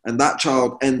family and that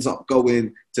child ends up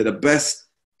going to the best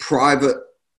private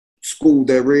school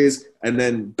there is, and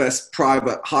then best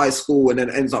private high school, and then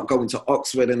ends up going to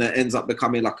Oxford, and then ends up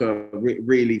becoming like a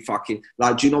really fucking,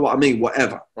 like, do you know what I mean?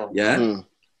 Whatever. Yeah.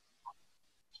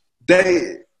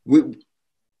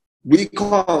 We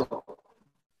can't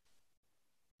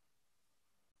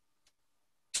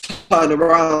turn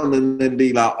around and then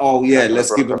be like, oh yeah,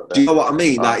 let's give him. Do you know what I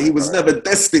mean? Like, he was never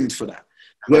destined for that.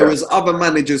 Whereas other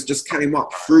managers just came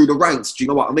up through the ranks. Do you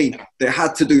know what I mean? They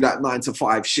had to do that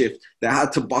 9-to-5 shift. They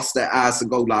had to bust their ass and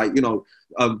go, like, you know,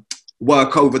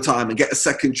 work overtime and get a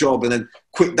second job and then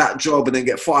quit that job and then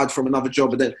get fired from another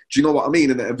job. And then, do you know what I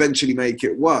mean? And then eventually make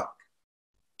it work.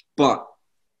 But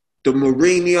the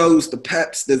Mourinhos, the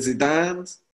Peps, the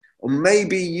Zidanes, or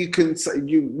maybe you can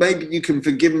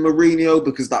forgive Mourinho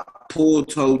because that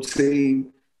Porto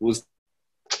team was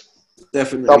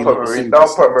definitely don't put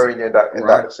Mourinho in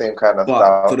that same kind of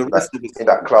style, for the rest of it, in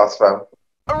that class, fam.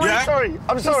 I'm really sorry.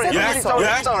 I'm sorry. I'm really sorry.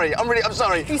 I'm sorry. I'm really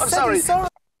sorry. I'm sorry.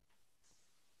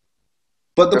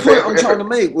 But the point I'm trying to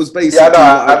make was basically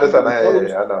I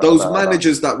understand. Those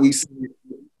managers that we see,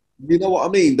 you know what I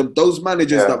mean? Those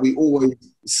managers that we always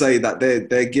say that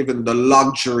they're given the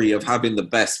luxury of having the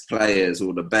best players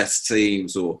or the best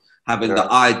teams or having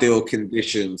the ideal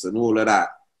conditions and all of that.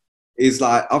 Is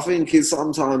like, I think it's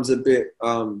sometimes a bit,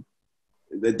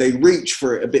 they reach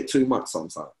for it a bit too much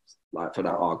sometimes, like for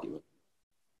that argument.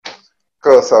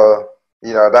 Cool, so,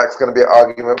 you know, that's going to be an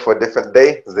argument for a different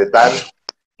day. Zidane,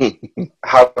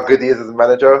 how good he is as a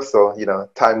manager, so, you know,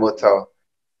 time will tell.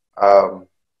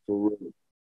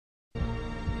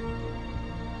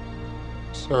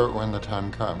 So when the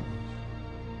time comes.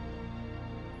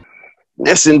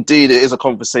 Yes, indeed. It is a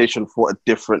conversation for a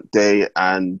different day.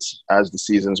 And as the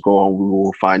seasons go on, we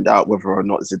will find out whether or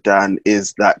not Zidane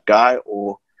is that guy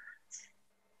or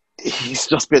he's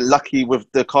just been lucky with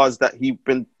the cards that he's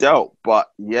been dealt.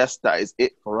 But yes, that is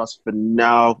it for us for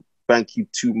now. Thank you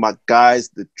to my guys,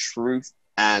 The Truth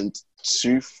and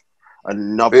Tooth.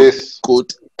 Another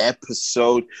good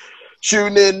episode.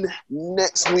 Tune in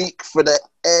next week for the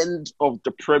end of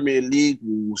the Premier League.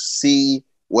 We will see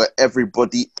where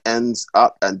everybody ends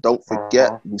up. And don't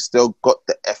forget, we still got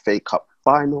the FA Cup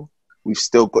final. We've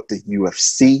still got the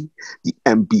UFC. The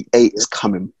NBA is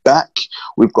coming back.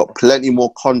 We've got plenty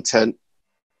more content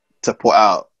to put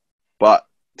out. But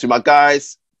to my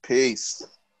guys, peace.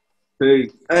 Hey,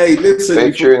 listen.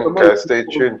 Stay tuned, guys. Stay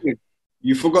tuned.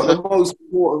 You forgot the most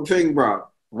important thing, bruv.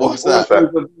 What's that?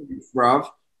 Bruv?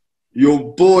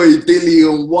 Your boy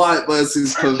Dillian White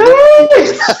versus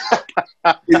Dillian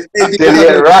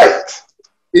Wright.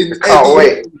 Can't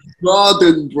wait.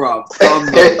 Garden, bruv.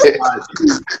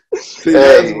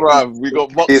 Yes, bruv. We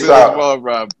got boxing as well,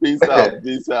 bruv. Peace out.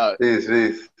 Peace out.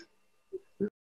 Peace.